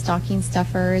 We have little stocking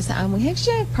stuffers. We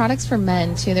actually have products for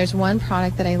men, too. There's one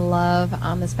product that I love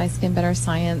that's by Skin Better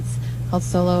Science called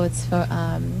Solo. It's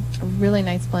a really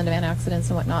nice blend of antioxidants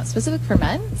and whatnot, specific for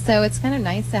men. So it's kind of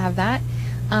nice to have that.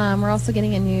 We're also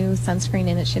getting a new sunscreen,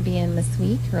 and it should be in this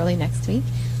week, early next week,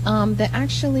 that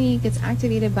actually gets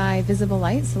activated by visible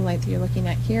light, so the light that you're looking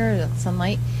at here,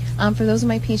 sunlight. For those of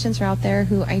my patients who are out there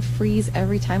who I freeze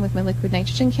every time with my liquid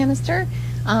nitrogen canister,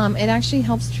 it actually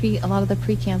helps treat a lot of the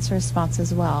precancerous spots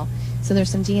as well. So there's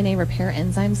some DNA repair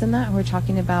enzymes in that. We're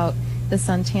talking about the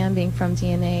suntan being from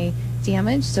DNA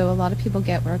damage, so a lot of people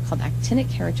get what are called actinic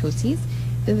keratoses.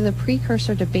 They're the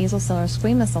precursor to basal cell or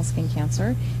squamous cell skin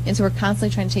cancer, and so we're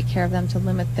constantly trying to take care of them to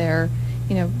limit their,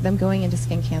 them going into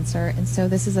skin cancer. And so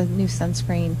this is a new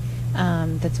sunscreen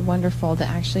that's wonderful that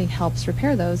actually helps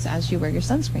repair those as you wear your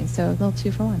sunscreen. So a little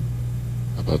 2-for-1.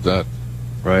 How about that?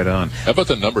 Right on. How about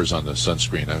the numbers on the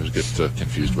sunscreen? I always get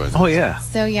confused by that. Oh, yeah.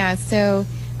 So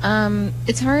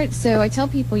it's hard. So I tell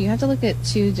people you have to look at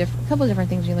a couple of different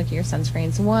things when you look at your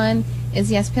sunscreens. One is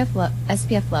the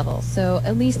SPF level, so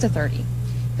at least a 30.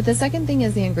 But the second thing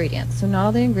is the ingredients. So not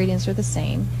all the ingredients are the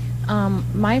same.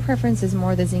 My preference is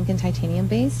more the zinc and titanium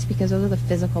based because those are the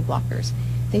physical blockers.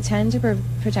 They tend to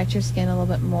protect your skin a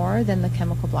little bit more than the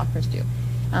chemical blockers do.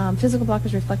 Physical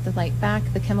blockers reflect the light back.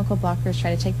 The chemical blockers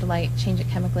try to take the light, change it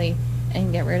chemically,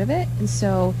 and get rid of it. And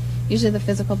so usually the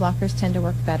physical blockers tend to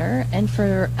work better. And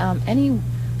for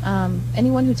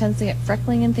anyone who tends to get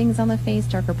freckling and things on the face,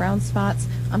 darker brown spots,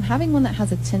 having one that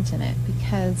has a tint in it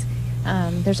because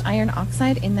there's iron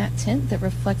oxide in that tint that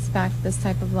reflects back this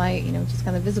type of light, just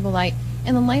kind of visible light.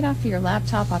 And the light off of your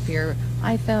laptop, off your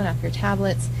iPhone, off your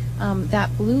tablets,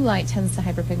 that blue light tends to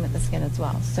hyperpigment the skin as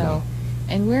well. So,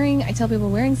 and I tell people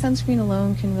wearing sunscreen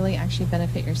alone can really actually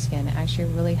benefit your skin. It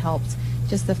actually really helps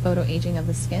just the photoaging of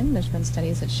the skin. There's been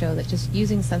studies that show that just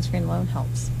using sunscreen alone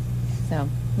helps. So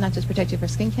not just protect you for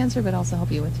skin cancer, but also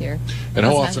help you with your and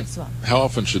how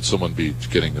often should someone be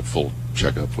getting a full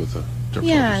checkup with a dermatologist?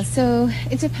 Yeah, so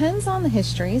it depends on the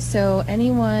history. So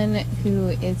anyone who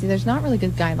is, there's not really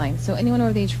good guidelines. So anyone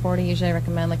over the age 40, usually I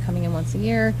recommend coming in once a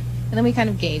year, and then we kind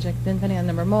of gauge, depending on the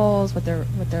number of moles, what their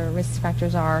risk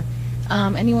factors are.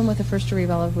 Anyone with a first-degree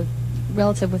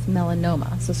relative with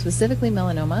melanoma, so specifically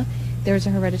melanoma, There's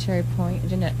a hereditary point, a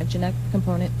genetic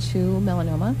component to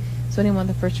melanoma. So anyone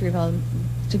with a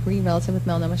first-degree relative with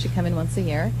melanoma should come in once a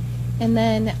year. And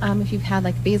then if you've had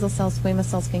like basal cell, squamous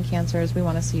cell skin cancers, we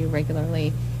want to see you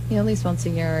regularly, at least once a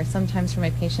year. Sometimes for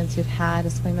my patients who've had a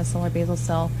squamous cell or basal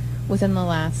cell within the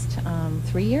last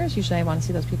 3 years, usually I want to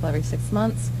see those people every 6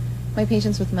 months. My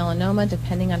patients with melanoma,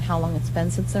 depending on how long it's been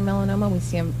since their melanoma, we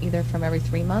see them either from every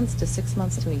 3 months to 6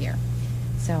 months to a year.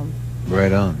 So.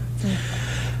 Right on.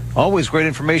 Always great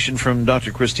information from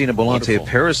Dr. Christina Bolante of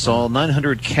Parasol.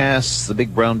 900 Cass, the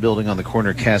big brown building on the corner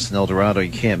of Cass and El Dorado. You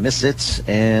can't miss it.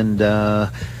 And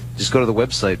just go to the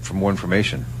website for more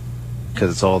information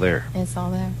because it's all there. It's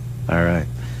all there. All right.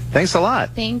 Thanks a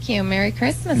lot. Thank you. Merry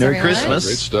Christmas, Merry everyone. Christmas.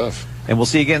 Great stuff. And we'll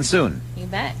see you again soon. You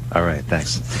bet. All right.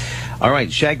 Thanks. All right.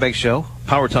 Shagbag Show.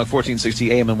 Power Talk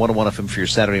 1460 AM and 101 FM for your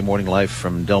Saturday morning live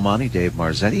from Del Monte. Dave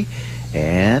Marzetti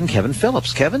and Kevin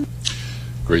Phillips. Kevin?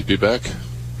 Great to be back.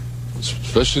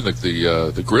 Especially like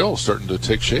the grill starting to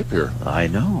take shape here. I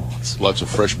know. Lots of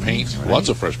fresh paint. Right. Lots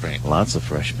of fresh paint. Lots of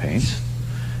fresh paint.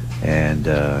 And,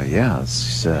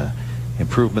 it's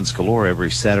improvements galore every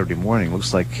Saturday morning.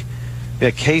 Looks like we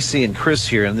got Casey and Chris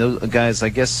here. And those guys, I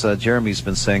guess Jeremy's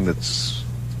been saying that's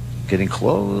getting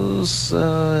close.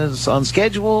 It's on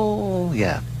schedule.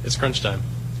 Yeah. It's crunch time.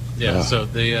 Yeah, so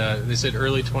they said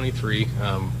early 23.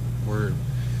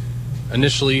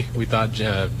 Initially, we thought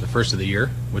the first of the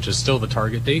year, which is still the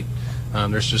target date.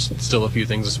 There's just still a few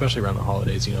things, especially around the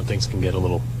holidays. Things can get a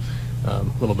little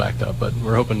backed up. But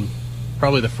we're hoping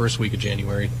probably the first week of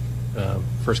January,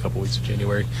 first couple weeks of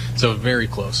January. So very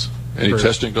close. Any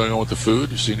testing going on with the food?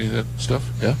 You see any of that stuff?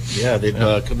 Yeah. Yeah, they've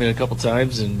come in a couple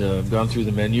times and gone through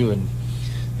the menu, and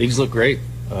things look great.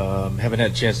 Haven't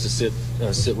had a chance to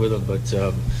sit with them,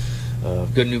 but.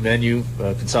 Good new menu,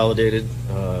 consolidated,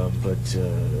 but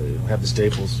have the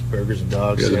staples, burgers and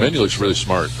dogs. Yeah, the menu looks really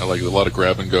smart. I like it. A lot of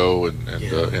grab and go and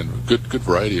good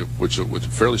variety, with a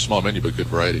fairly small menu, but good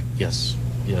variety. Yes.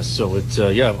 So it's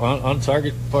on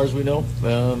target as far as we know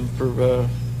for I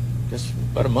guess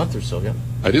about a month or so. Yeah.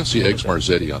 I didn't see eggs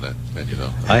Marzetti on that menu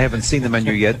though. I haven't seen the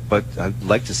menu yet, but I'd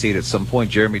like to see it at some point.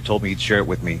 Jeremy told me he'd share it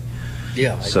with me.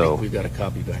 Yeah, I think we've got a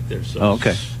copy back there. So. Oh,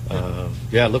 okay.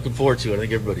 Looking forward to it. I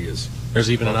think everybody is.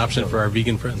 There's even an option for our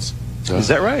vegan friends. Is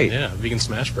that right? Yeah, vegan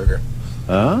smash burger.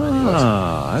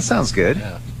 Oh, that sounds good.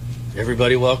 Yeah.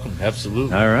 Everybody welcome.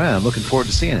 Absolutely. All right. I'm looking forward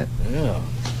to seeing it.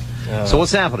 Yeah. So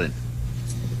what's happening?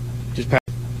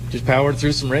 Just powered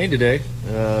through some rain today.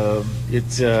 I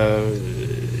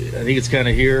think it's kind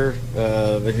of here.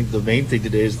 I think the main thing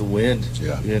today is the wind.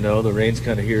 Yeah. The rain's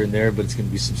kind of here and there, but it's going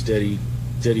to be some steady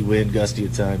wind, gusty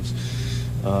at times.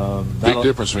 Big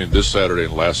difference between this Saturday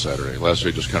and last Saturday. Last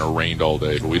Saturday just kind of rained all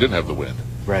day, but we didn't have the wind.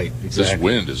 Right,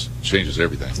 exactly. This wind changes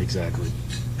everything. Exactly.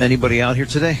 Anybody out here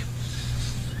today?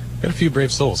 Got a few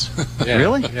brave souls. Yeah,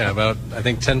 really? Yeah, about, I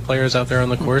think, 10 players out there on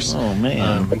the course. Oh,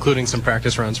 man. Including some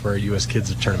practice runs for our U.S.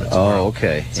 Kids Tournament tomorrow. Oh,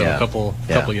 okay. So a couple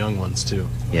young ones, too.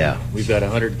 Yeah. We've got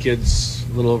 100 kids,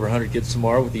 a little over 100 kids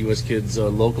tomorrow with the U.S. Kids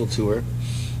local tour.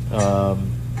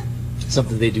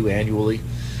 Something they do annually.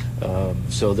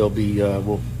 So they'll be,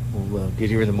 we'll get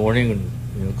here in the morning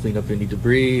and, clean up any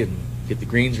debris and get the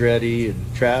greens ready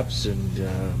and traps and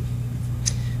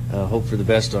hope for the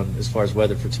best on as far as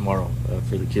weather for tomorrow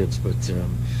for the kids. But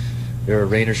they're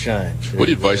rain or shine. What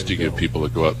advice do you give people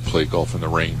that go out and play golf in the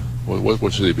rain?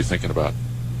 What should they be thinking about?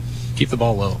 Keep the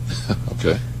ball low.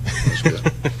 Okay. That's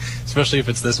good. Especially if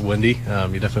it's this windy.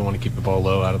 You definitely want to keep the ball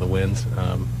low out of the wind.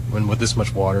 When with this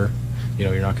much water,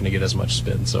 you're not going to get as much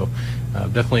spin. So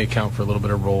definitely account for a little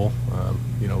bit of roll.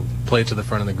 Play to the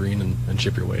front of the green and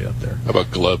chip your way up there. How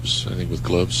about gloves? Anything with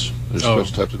gloves? There's special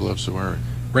types of gloves to wear.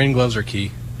 Rain gloves are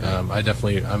key. I'm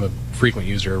a frequent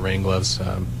user of rain gloves.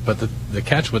 But the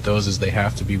catch with those is they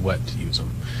have to be wet to use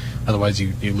them. Otherwise,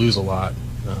 you lose a lot.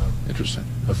 Interesting.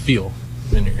 Of feel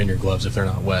in your gloves if they're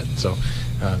not wet. So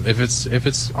if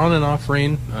it's on and off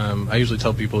rain, I usually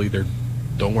tell people either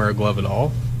don't wear a glove at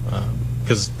all.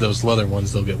 Because those leather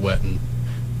ones, they'll get wet and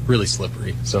really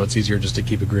slippery. So it's easier just to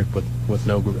keep a grip with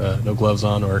no gloves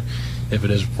on, or if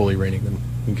it is fully raining, then you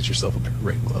can get yourself a pair of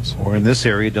rain gloves. Or in this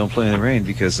area, don't play in the rain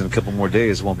because in a couple more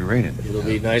days it won't be raining. It'll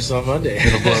be nice on Monday.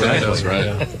 It'll blow right. That's right.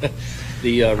 Yeah.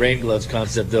 The rain gloves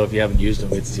concept, though, if you haven't used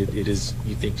them, it is.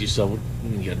 You think to yourself,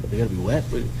 they got to be wet,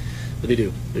 but they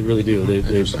do. They really do.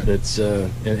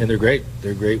 And they're great.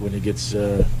 They're great when it gets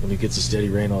a steady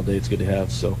rain all day. It's good to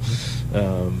have. So.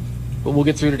 But we'll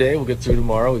get through today. We'll get through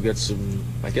tomorrow. We've got some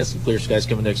clear skies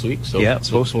coming next week. So yeah, it's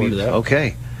supposed to be. To that.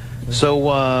 Okay.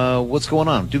 So what's going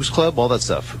on? Duke's Club, all that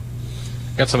stuff.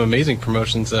 got some amazing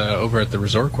promotions over at the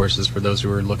resort courses for those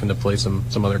who are looking to play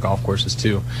some other golf courses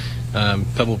too.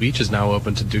 Pebble Beach is now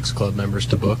open to Dukes Club members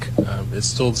to book. It's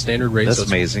still the standard rate. That's so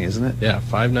amazing, isn't it? Yeah,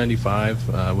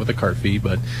 $5.95 with a cart fee,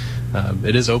 but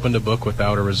it is open to book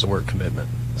without a resort commitment.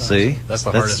 See, that's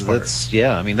the hardest part.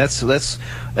 Yeah, I mean that's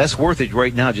worth it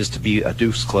right now just to be a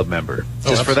Dukes Club member,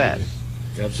 just for that.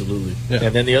 Absolutely. Yeah.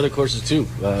 And then the other courses too.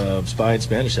 Spy and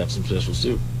Spanish have some specials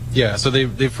too. Yeah, so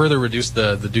they further reduced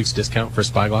the Dukes discount for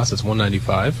Spyglass. It's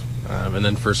 $195, and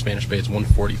then for Spanish Bay it's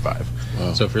 $145.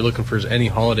 Wow. So if you're looking for any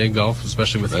holiday golf,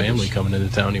 especially with family coming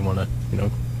into town, you want to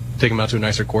take them out to a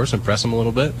nicer course, impress them a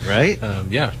little bit. Right.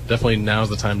 Yeah, definitely now's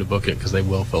the time to book it because they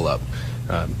will fill up.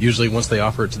 Usually once they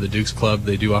offer it to the Dukes Club,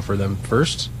 they do offer them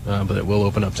first, but it will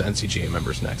open up to NCGA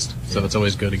members next. So it's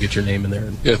always good to get your name in there.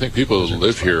 Yeah, I think people who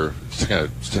live here kind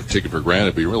of take it for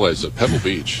granted, but you realize that Pebble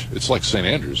Beach, it's like St.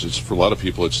 Andrews. It's for a lot of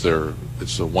people, it's a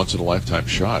once-in-a-lifetime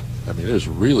shot. I mean, it is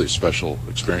a really special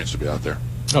experience to be out there.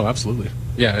 Oh, absolutely.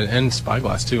 Yeah, and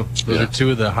Spyglass, too. Those are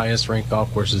two of the highest-ranked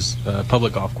golf courses,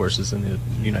 public golf courses in the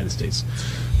United States.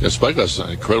 Yeah, Spyglass is an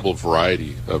incredible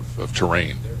variety of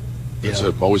terrain. It's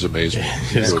always amazing.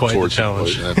 It's quite a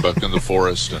challenge. And buck in the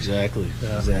forest. Exactly.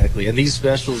 And these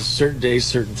specials, certain days,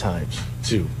 certain times,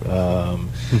 too.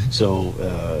 So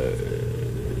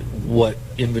what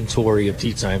inventory of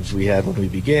tee times we had when we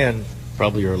began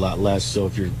probably are a lot less. So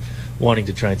if you're wanting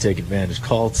to try and take advantage,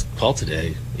 call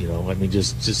today.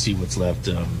 Just see what's left.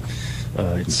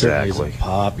 It certainly is a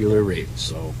popular rate.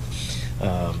 So,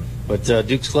 but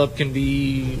Dukes Club can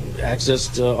be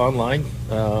accessed online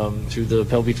through the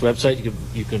Pebble Beach website.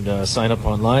 You can sign up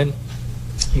online.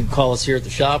 You can call us here at the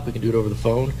shop. We can do it over the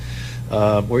phone,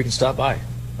 or you can stop by,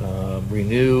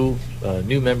 renew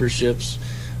new memberships,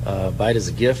 buy it as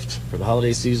a gift for the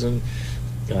holiday season.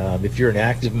 If you're an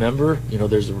active member,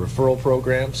 there's a referral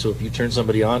program. So if you turn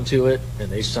somebody onto it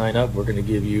and they sign up, we're going to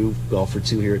give you golf for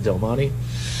two here at Del Monte.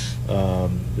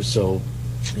 And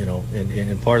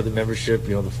part of the membership,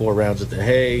 the 4 rounds at the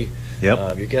Hay,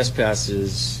 your guest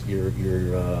passes, your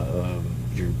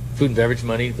food and beverage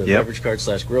money, the beverage card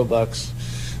 / grill bucks,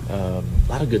 a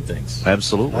lot of good things.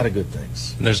 Absolutely. A lot of good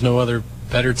things. And there's no other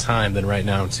better time than right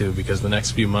now, too, because the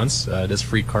next few months, it is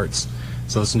free carts.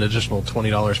 So it's an additional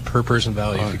 $20 per person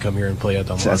value if you come here and play at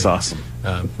Del Monte. That's awesome.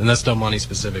 And that's Del Monte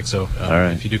specific. So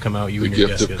if you do come out, you and your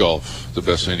guests gift of golf, the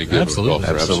best thing to give a golfer.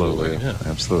 Absolutely.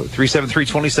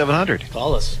 373-2700.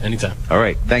 Call us. Anytime. All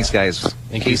right. Thanks, guys.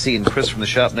 Thank Casey you. and Chris from the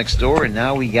shop next door. And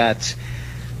now we got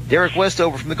Derek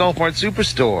Westover from the Golf Mart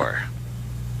Superstore.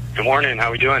 Good morning.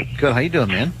 How we doing? Good. How you doing,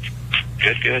 man?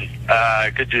 Good.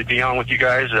 Good to be on with you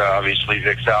guys. Obviously,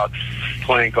 Vic's out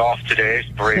playing golf today,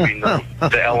 braving the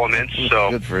elements.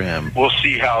 So good for him. We'll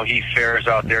see how he fares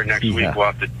out there next week.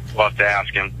 We'll have to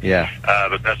ask him. Yeah.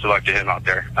 But best of luck to him out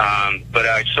there.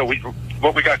 So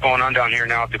what we got going on down here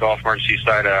now at the Golf Mart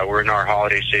Seaside, we're in our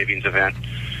holiday savings event.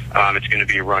 It's going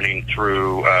to be running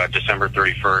through December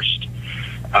 31st.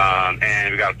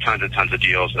 And we got tons of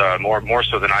deals, more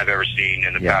so than I've ever seen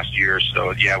in the past year. So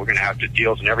we're going to have the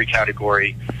deals in every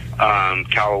category.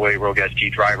 Callaway Rogue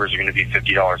ST drivers are going to be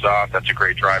 $50 off. That's a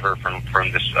great driver from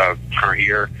this current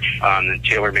year. The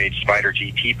TaylorMade Spider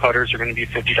GT putters are going to be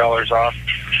 $50 off.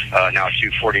 Now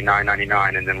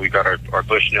 $249.99, and then we've got our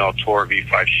Bushnell Tour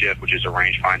V5 Shift, which is a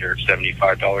rangefinder,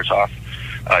 $75 off.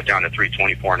 Down to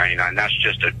 $324.99. That's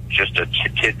just a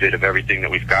tidbit of everything that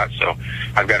we've got. So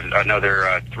I've got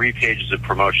another 3 pages of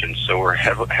promotions. So we're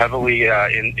heavily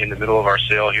in the middle of our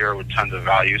sale here with tons of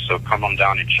value. So come on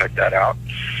down and check that out.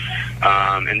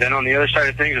 And then on the other side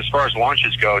of things, as far as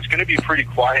launches go, it's going to be pretty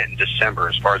quiet in December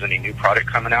as far as any new product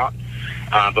coming out.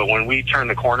 But when we turn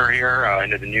the corner here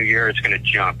into the new year, it's going to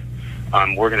jump.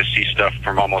 We're going to see stuff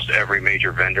from almost every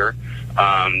major vendor.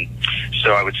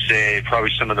 So I would say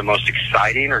probably some of the most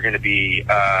exciting are going to be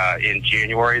in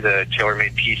January, the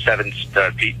TaylorMade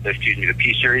the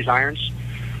P-Series irons.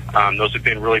 Those have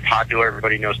been really popular.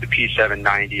 Everybody knows the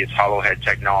P790. It's hollow head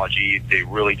technology. They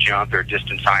really jump. They're a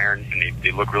distance iron, and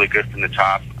they look really good from the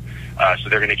top. So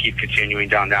they're going to keep continuing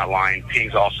down that line.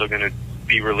 Ping's also going to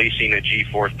be releasing a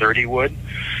G430 wood,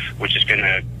 which is going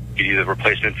to be the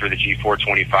replacement for the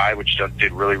G425, which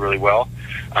did really, really well.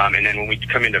 And then when we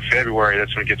come into February,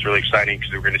 that's when it gets really exciting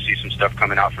because we're going to see some stuff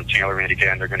coming out from TaylorMade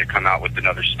again. They're going to come out with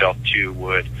another Stealth 2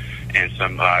 wood and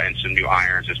some new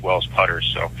irons as well as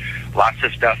putters. So lots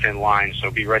of stuff in line.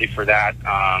 So be ready for that.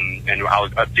 And I'll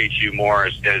update you more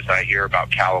as I hear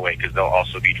about Callaway because they'll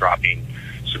also be dropping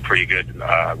some pretty good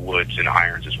woods and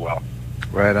irons as well.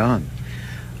 Right on.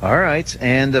 All right.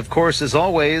 And, of course, as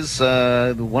always,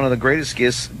 one of the greatest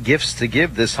gifts to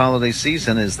give this holiday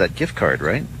season is that gift card,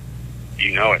 right?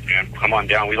 You know it, man. Come on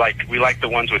down. We like the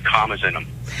ones with commas in them.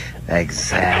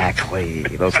 Exactly.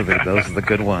 Those are the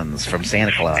good ones from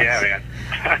Santa Claus. Yeah,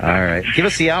 man. All right. Give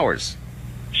us the hours.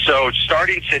 So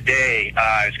starting today,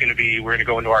 we're going to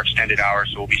go into our extended hours,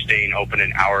 so we'll be staying open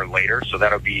an hour later. So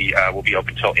that'll be, we'll be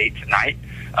open till 8 tonight.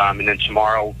 And then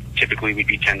tomorrow, typically we'd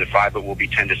be 10 to 5, but we'll be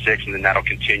 10 to 6, and then that'll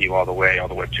continue all the way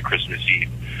up to Christmas Eve.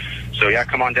 So yeah,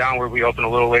 come on down. We'll be open a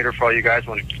little later for all you guys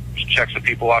want to check some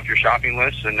people off your shopping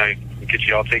list, and get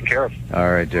you all taken care of.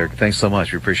 All right, Derek. Thanks so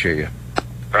much. We appreciate you.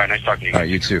 All right, nice talking to you. All right,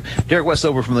 you too. Derek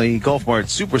Westover from the Golf Mart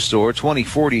Superstore,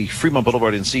 2040 Fremont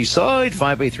Boulevard in Seaside,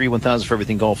 583-1000 for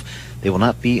everything golf. They will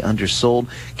not be undersold.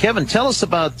 Kevin, tell us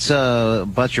about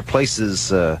your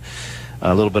places a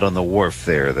little bit on the wharf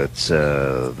there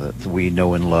that we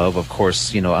know and love. Of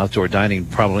course, outdoor dining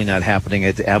probably not happening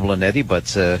at Abalonetti,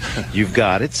 but you've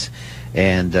got it.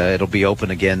 And it'll be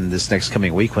open again this next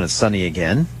coming week when it's sunny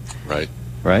again. Right.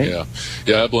 Yeah,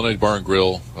 Abalonetti Bar and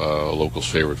Grill, a local's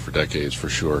favorite for decades, for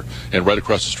sure. And right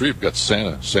across the street, we've got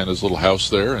Santa's little house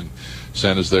there, and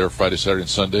Santa's there Friday, Saturday, and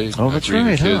Sunday. Oh, that's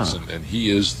right, kids, huh? And he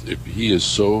is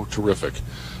so terrific.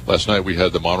 Last night we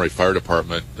had the Monterey Fire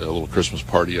Department, a little Christmas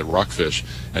party at Rockfish,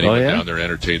 and he went down there and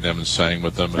entertained them and sang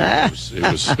with them. And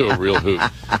it was a real hoot.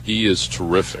 He is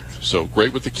terrific. So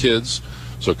great with the kids.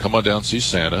 So come on down, see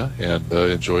Santa, and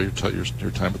enjoy your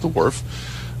time at the wharf.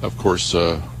 Of course,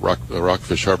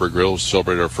 Rockfish Harbor Grill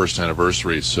celebrated our first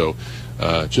anniversary, so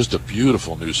just a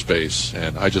beautiful new space,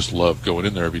 and I just love going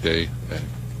in there every day and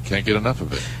can't get enough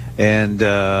of it. And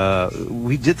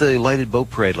we did the lighted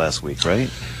boat parade last week, right?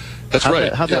 That's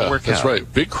right. How'd that work out? That's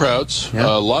right. Big crowds,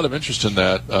 a lot of interest in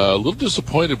that. A little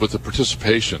disappointed with the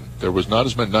participation. There was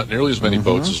not nearly as many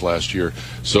boats as last year.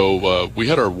 So we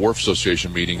had our Wharf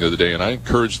Association meeting the other day, and I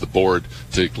encouraged the board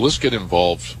let's get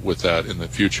involved with that in the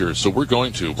future. So we're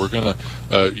going to.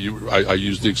 I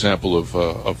used the example of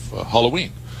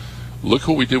Halloween. Look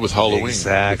what we did with Halloween.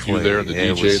 Exactly. With you there, and the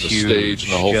DJ, the stage,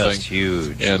 and the whole thing.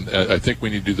 Huge. And I think we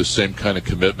need to do the same kind of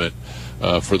commitment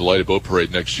for the Lighted Boat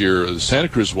Parade next year. The Santa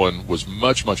Cruz one was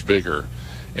much, much bigger,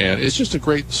 and it's just a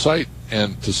great sight,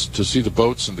 and to see the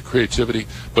boats and the creativity,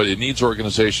 but it needs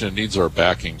organization, it needs our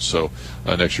backing, so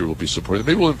next year we'll be supporting.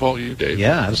 Maybe we'll involve you, Dave.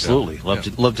 Yeah, absolutely.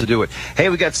 Love to do it. Hey,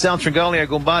 we got Sal Tringali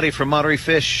Agombati from Monterey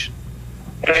Fish.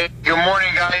 Hey, good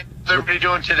morning, guys. How's everybody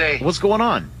doing today? What's going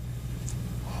on?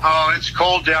 Oh, it's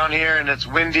cold down here, and it's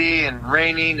windy and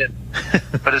raining,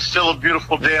 but it's still a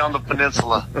beautiful day on the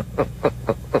peninsula.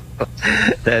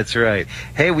 That's right.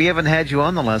 Hey, we haven't had you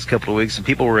on the last couple of weeks, and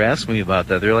people were asking me about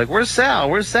that. They're like, "Where's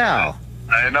Sal? Where's Sal?"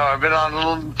 I know. I've been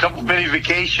on a couple mini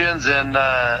vacations, and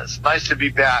it's nice to be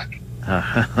back.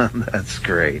 That's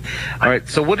great. All right.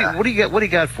 So what do you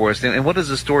got for us, and what is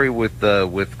the story with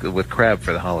crab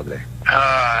for the holiday?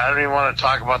 I don't even want to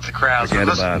talk about the crabs.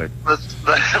 Forget about it. Let's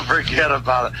forget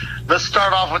about it. Let's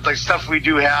start off with the stuff we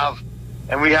do have,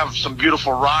 and we have some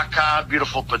beautiful rock cod,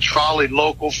 beautiful petrale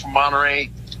local from Monterey,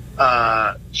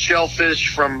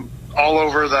 shellfish from all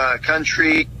over the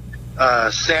country,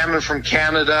 salmon from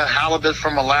Canada, halibut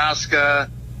from Alaska.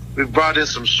 We've brought in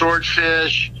some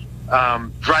swordfish,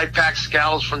 dry packed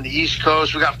scallops from the East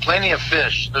Coast. We got plenty of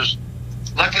fish.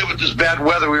 Luckily with this bad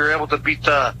weather, we were able to beat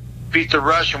the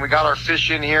rush, and we got our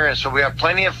fish in here, and so we have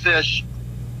plenty of fish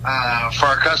for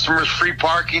our customers. Free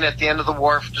parking at the end of the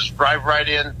wharf. Just drive right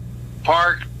in,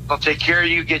 park. They'll take care of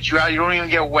you, get you out. You don't even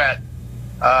get wet.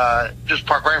 Just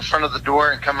park right in front of the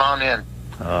door and come on in.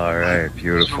 All right,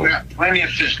 beautiful. So we got plenty of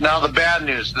fish. Now the bad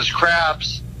news: this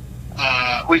crabs.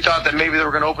 We thought that maybe they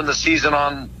were going to open the season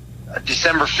on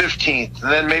December 15th,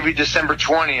 and then maybe December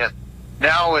 20th.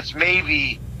 Now it's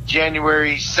maybe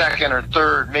January 2nd or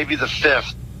 3rd, maybe the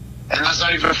 5th. And that's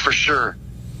not even for sure.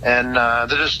 And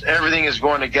everything is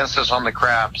going against us on the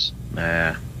crabs.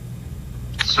 Nah.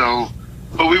 So,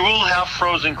 but we will have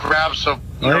frozen crabs. So,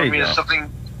 you know what I mean? It's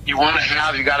something you want to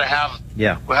have. You got to have.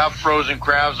 Yeah. We'll have frozen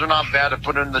crabs. They're not bad to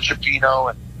put in the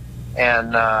Cioppino.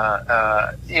 And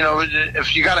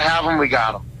if you got to have them, we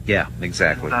got them. Yeah,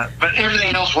 exactly. But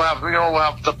everything else we'll have. We'll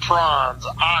have the prawns,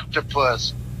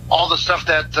 octopus, all the stuff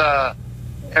that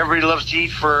everybody loves to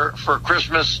eat for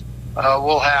Christmas.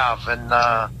 We'll have,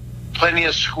 and plenty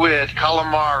of squid,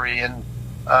 calamari, and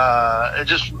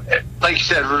just like you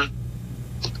said,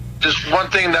 just one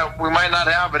thing that we might not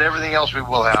have, but everything else we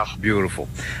will have. Beautiful.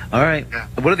 All right. Yeah.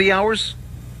 What are the hours?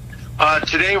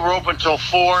 Today we're open till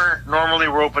 4. Normally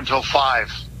we're open till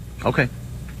 5. Okay.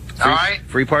 All right.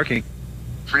 Free parking.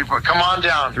 Come on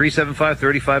down.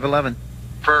 375-3511.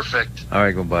 Perfect. All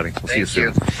right, go buddy. We'll see you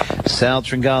soon. Sal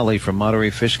Tringali from Monterey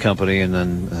Fish Company, and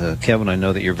then Kevin, I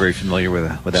know that you're very familiar with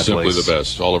that place. Simply the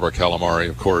best. All of our calamari,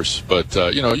 of course. But,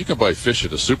 you can buy fish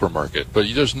at a supermarket, but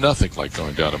there's nothing like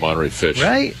going down to Monterey Fish.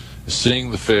 Right. Seeing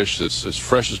the fish that's as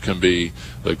fresh as can be,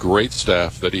 the great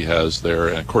staff that he has there,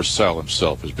 and, of course, Sal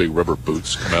himself, his big rubber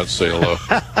boots, come out and say hello.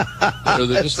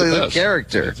 They're just the best.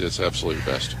 Character. It's absolutely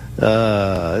the best.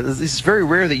 It's very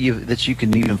rare that you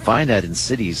can even find that in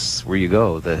cities where you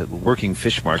go. The working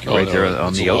fish market right there right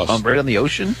on the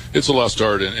ocean. It's a lost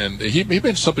art, and he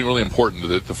made something really important.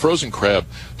 That the frozen crab,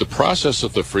 the process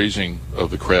of the freezing of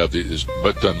the crab is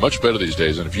done much better these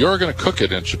days. And if you're going to cook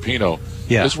it in Cioppino,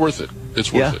 it's worth it.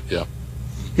 It's worth it. Yeah.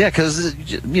 Yeah, because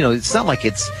it's not like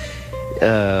it's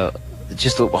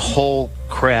just a whole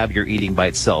crab you're eating by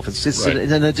itself. It's right.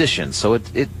 an addition, so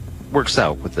it works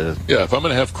out with the... Yeah, if I'm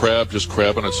going to have crab, just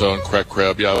crab on its own, cracked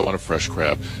crab, I want a fresh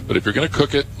crab. But if you're going to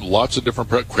cook it, lots of different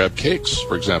crab cakes,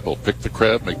 for example. Pick the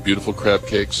crab, make beautiful crab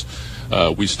cakes.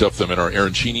 We stuff them in our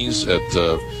arancinis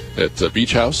at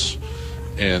Beach House.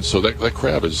 And so that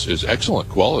crab is excellent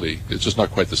quality. It's just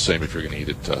not quite the same if you're going to eat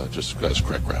it just as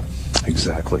cracked crab.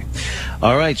 Exactly.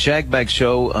 All right, Shagbag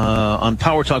Show on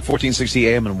Power Talk 1460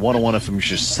 AM and 101 FM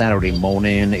just Saturday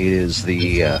morning. It is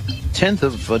the 10th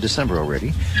of December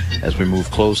already as we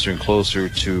move closer and closer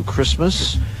to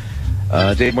Christmas.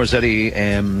 Dave Marzetti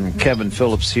and Kevin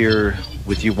Phillips here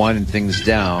with you winding things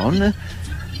down.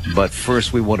 But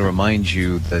first, we want to remind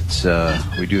you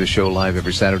that we do the show live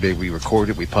every Saturday. We record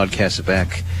it. We podcast it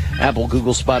back. Apple,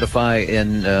 Google, Spotify,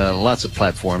 and lots of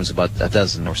platforms, about a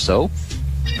dozen or so.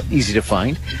 Easy to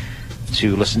find,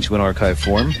 to listen to in archive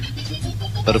form.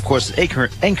 But, of course, Anchor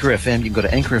FM, you can go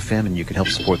to Anchor FM, and you can help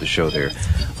support the show there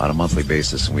on a monthly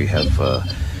basis. And we have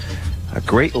a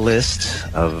great list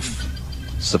of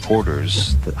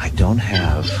supporters that I don't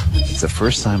have. It's the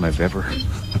first time I've ever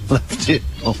left it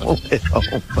home at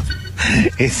home.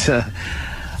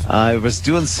 I was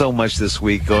doing so much this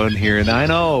week going here, and I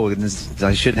know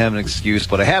I shouldn't have an excuse,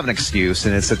 but I have an excuse,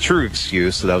 and it's a true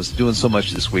excuse that I was doing so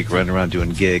much this week, running around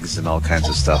doing gigs and all kinds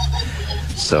of stuff.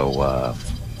 So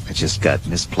it just got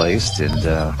misplaced, and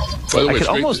by the way, I could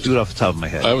almost do it off the top of my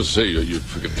head. I would say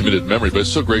you've committed memory, but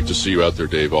it's so great to see you out there,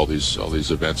 Dave. All these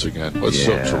events again. It's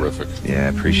so terrific. Yeah, I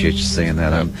appreciate you saying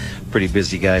that. I'm a pretty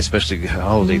busy guy, especially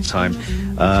holiday time.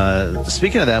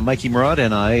 Speaking of that, Mikey Murata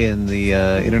and I and the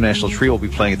International Trio will be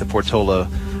playing at the Portola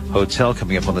Hotel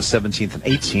coming up on the 17th and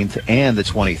 18th and the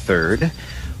 23rd.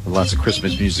 Lots of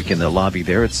Christmas music in the lobby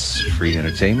there. It's free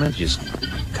entertainment. Just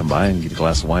come by and get a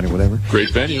glass of wine or whatever. Great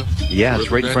venue. Yeah,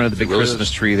 it's right in front of the big Christmas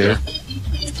tree there. Yeah.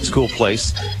 It's a cool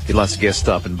place. Get lots of guests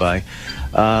stopping by.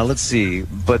 Let's see.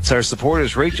 But our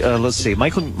supporters, let's see.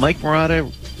 Mike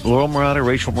Murata, Laurel Murata,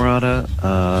 Rachel Murata,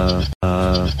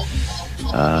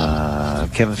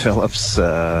 Kevin Phillips,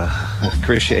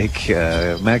 Chris Shake,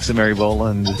 Max and Mary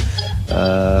Boland,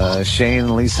 Shane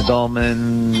and Lisa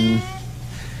Dahlman.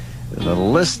 The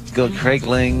list goes, Craig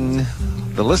Ling.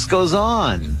 The list goes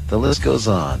on. The list goes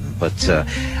on. But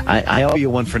I owe you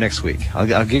one for next week.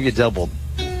 I'll give you double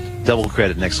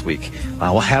credit next week.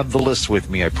 I will have the list with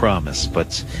me, I promise.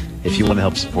 But if you want to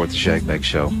help support the Shagbag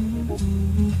Show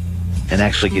and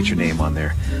actually get your name on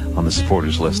there on the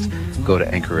supporters list, go to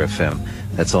Anchor FM.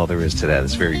 That's all there is to that.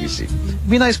 It's very easy. It'd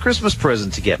be a nice Christmas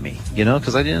present to get me,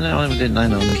 because I didn't know.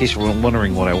 In case you were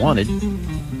wondering what I wanted.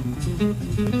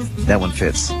 That one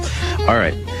fits. All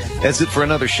right. That's it for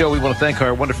another show. We want to thank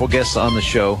our wonderful guests on the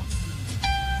show,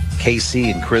 Casey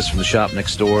and Chris from the shop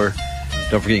next door.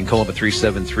 Don't forget, you can call up at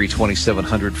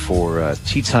 373-2700 for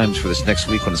tea times for this next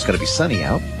week when it's going to be sunny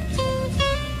out.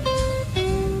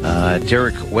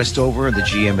 Derek Westover, the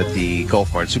GM at the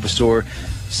Golf Mart Superstore.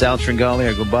 Sal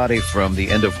Tringali Agobade from the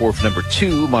End of Wharf number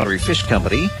 2, Monterey Fish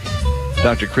Company.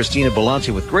 Dr. Christina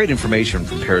Belanti with great information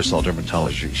from Parasol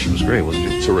Dermatology. She was great,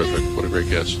 wasn't she? Terrific. What a great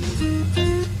guest.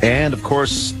 And, of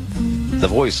course, the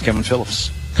voice, Kevin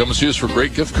Phillips. Come and see us for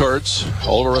great gift cards.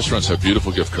 All of our restaurants have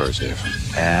beautiful gift cards, Dave.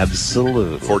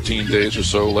 Absolutely. 14 days or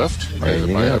so left,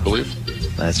 I believe.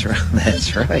 That's right.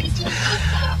 That's right.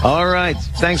 All right.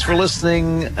 Thanks for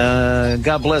listening.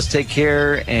 God bless. Take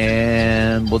care.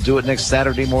 And we'll do it next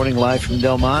Saturday morning live from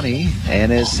Del Monte.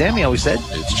 And as Sammy always said,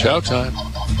 it's chow time.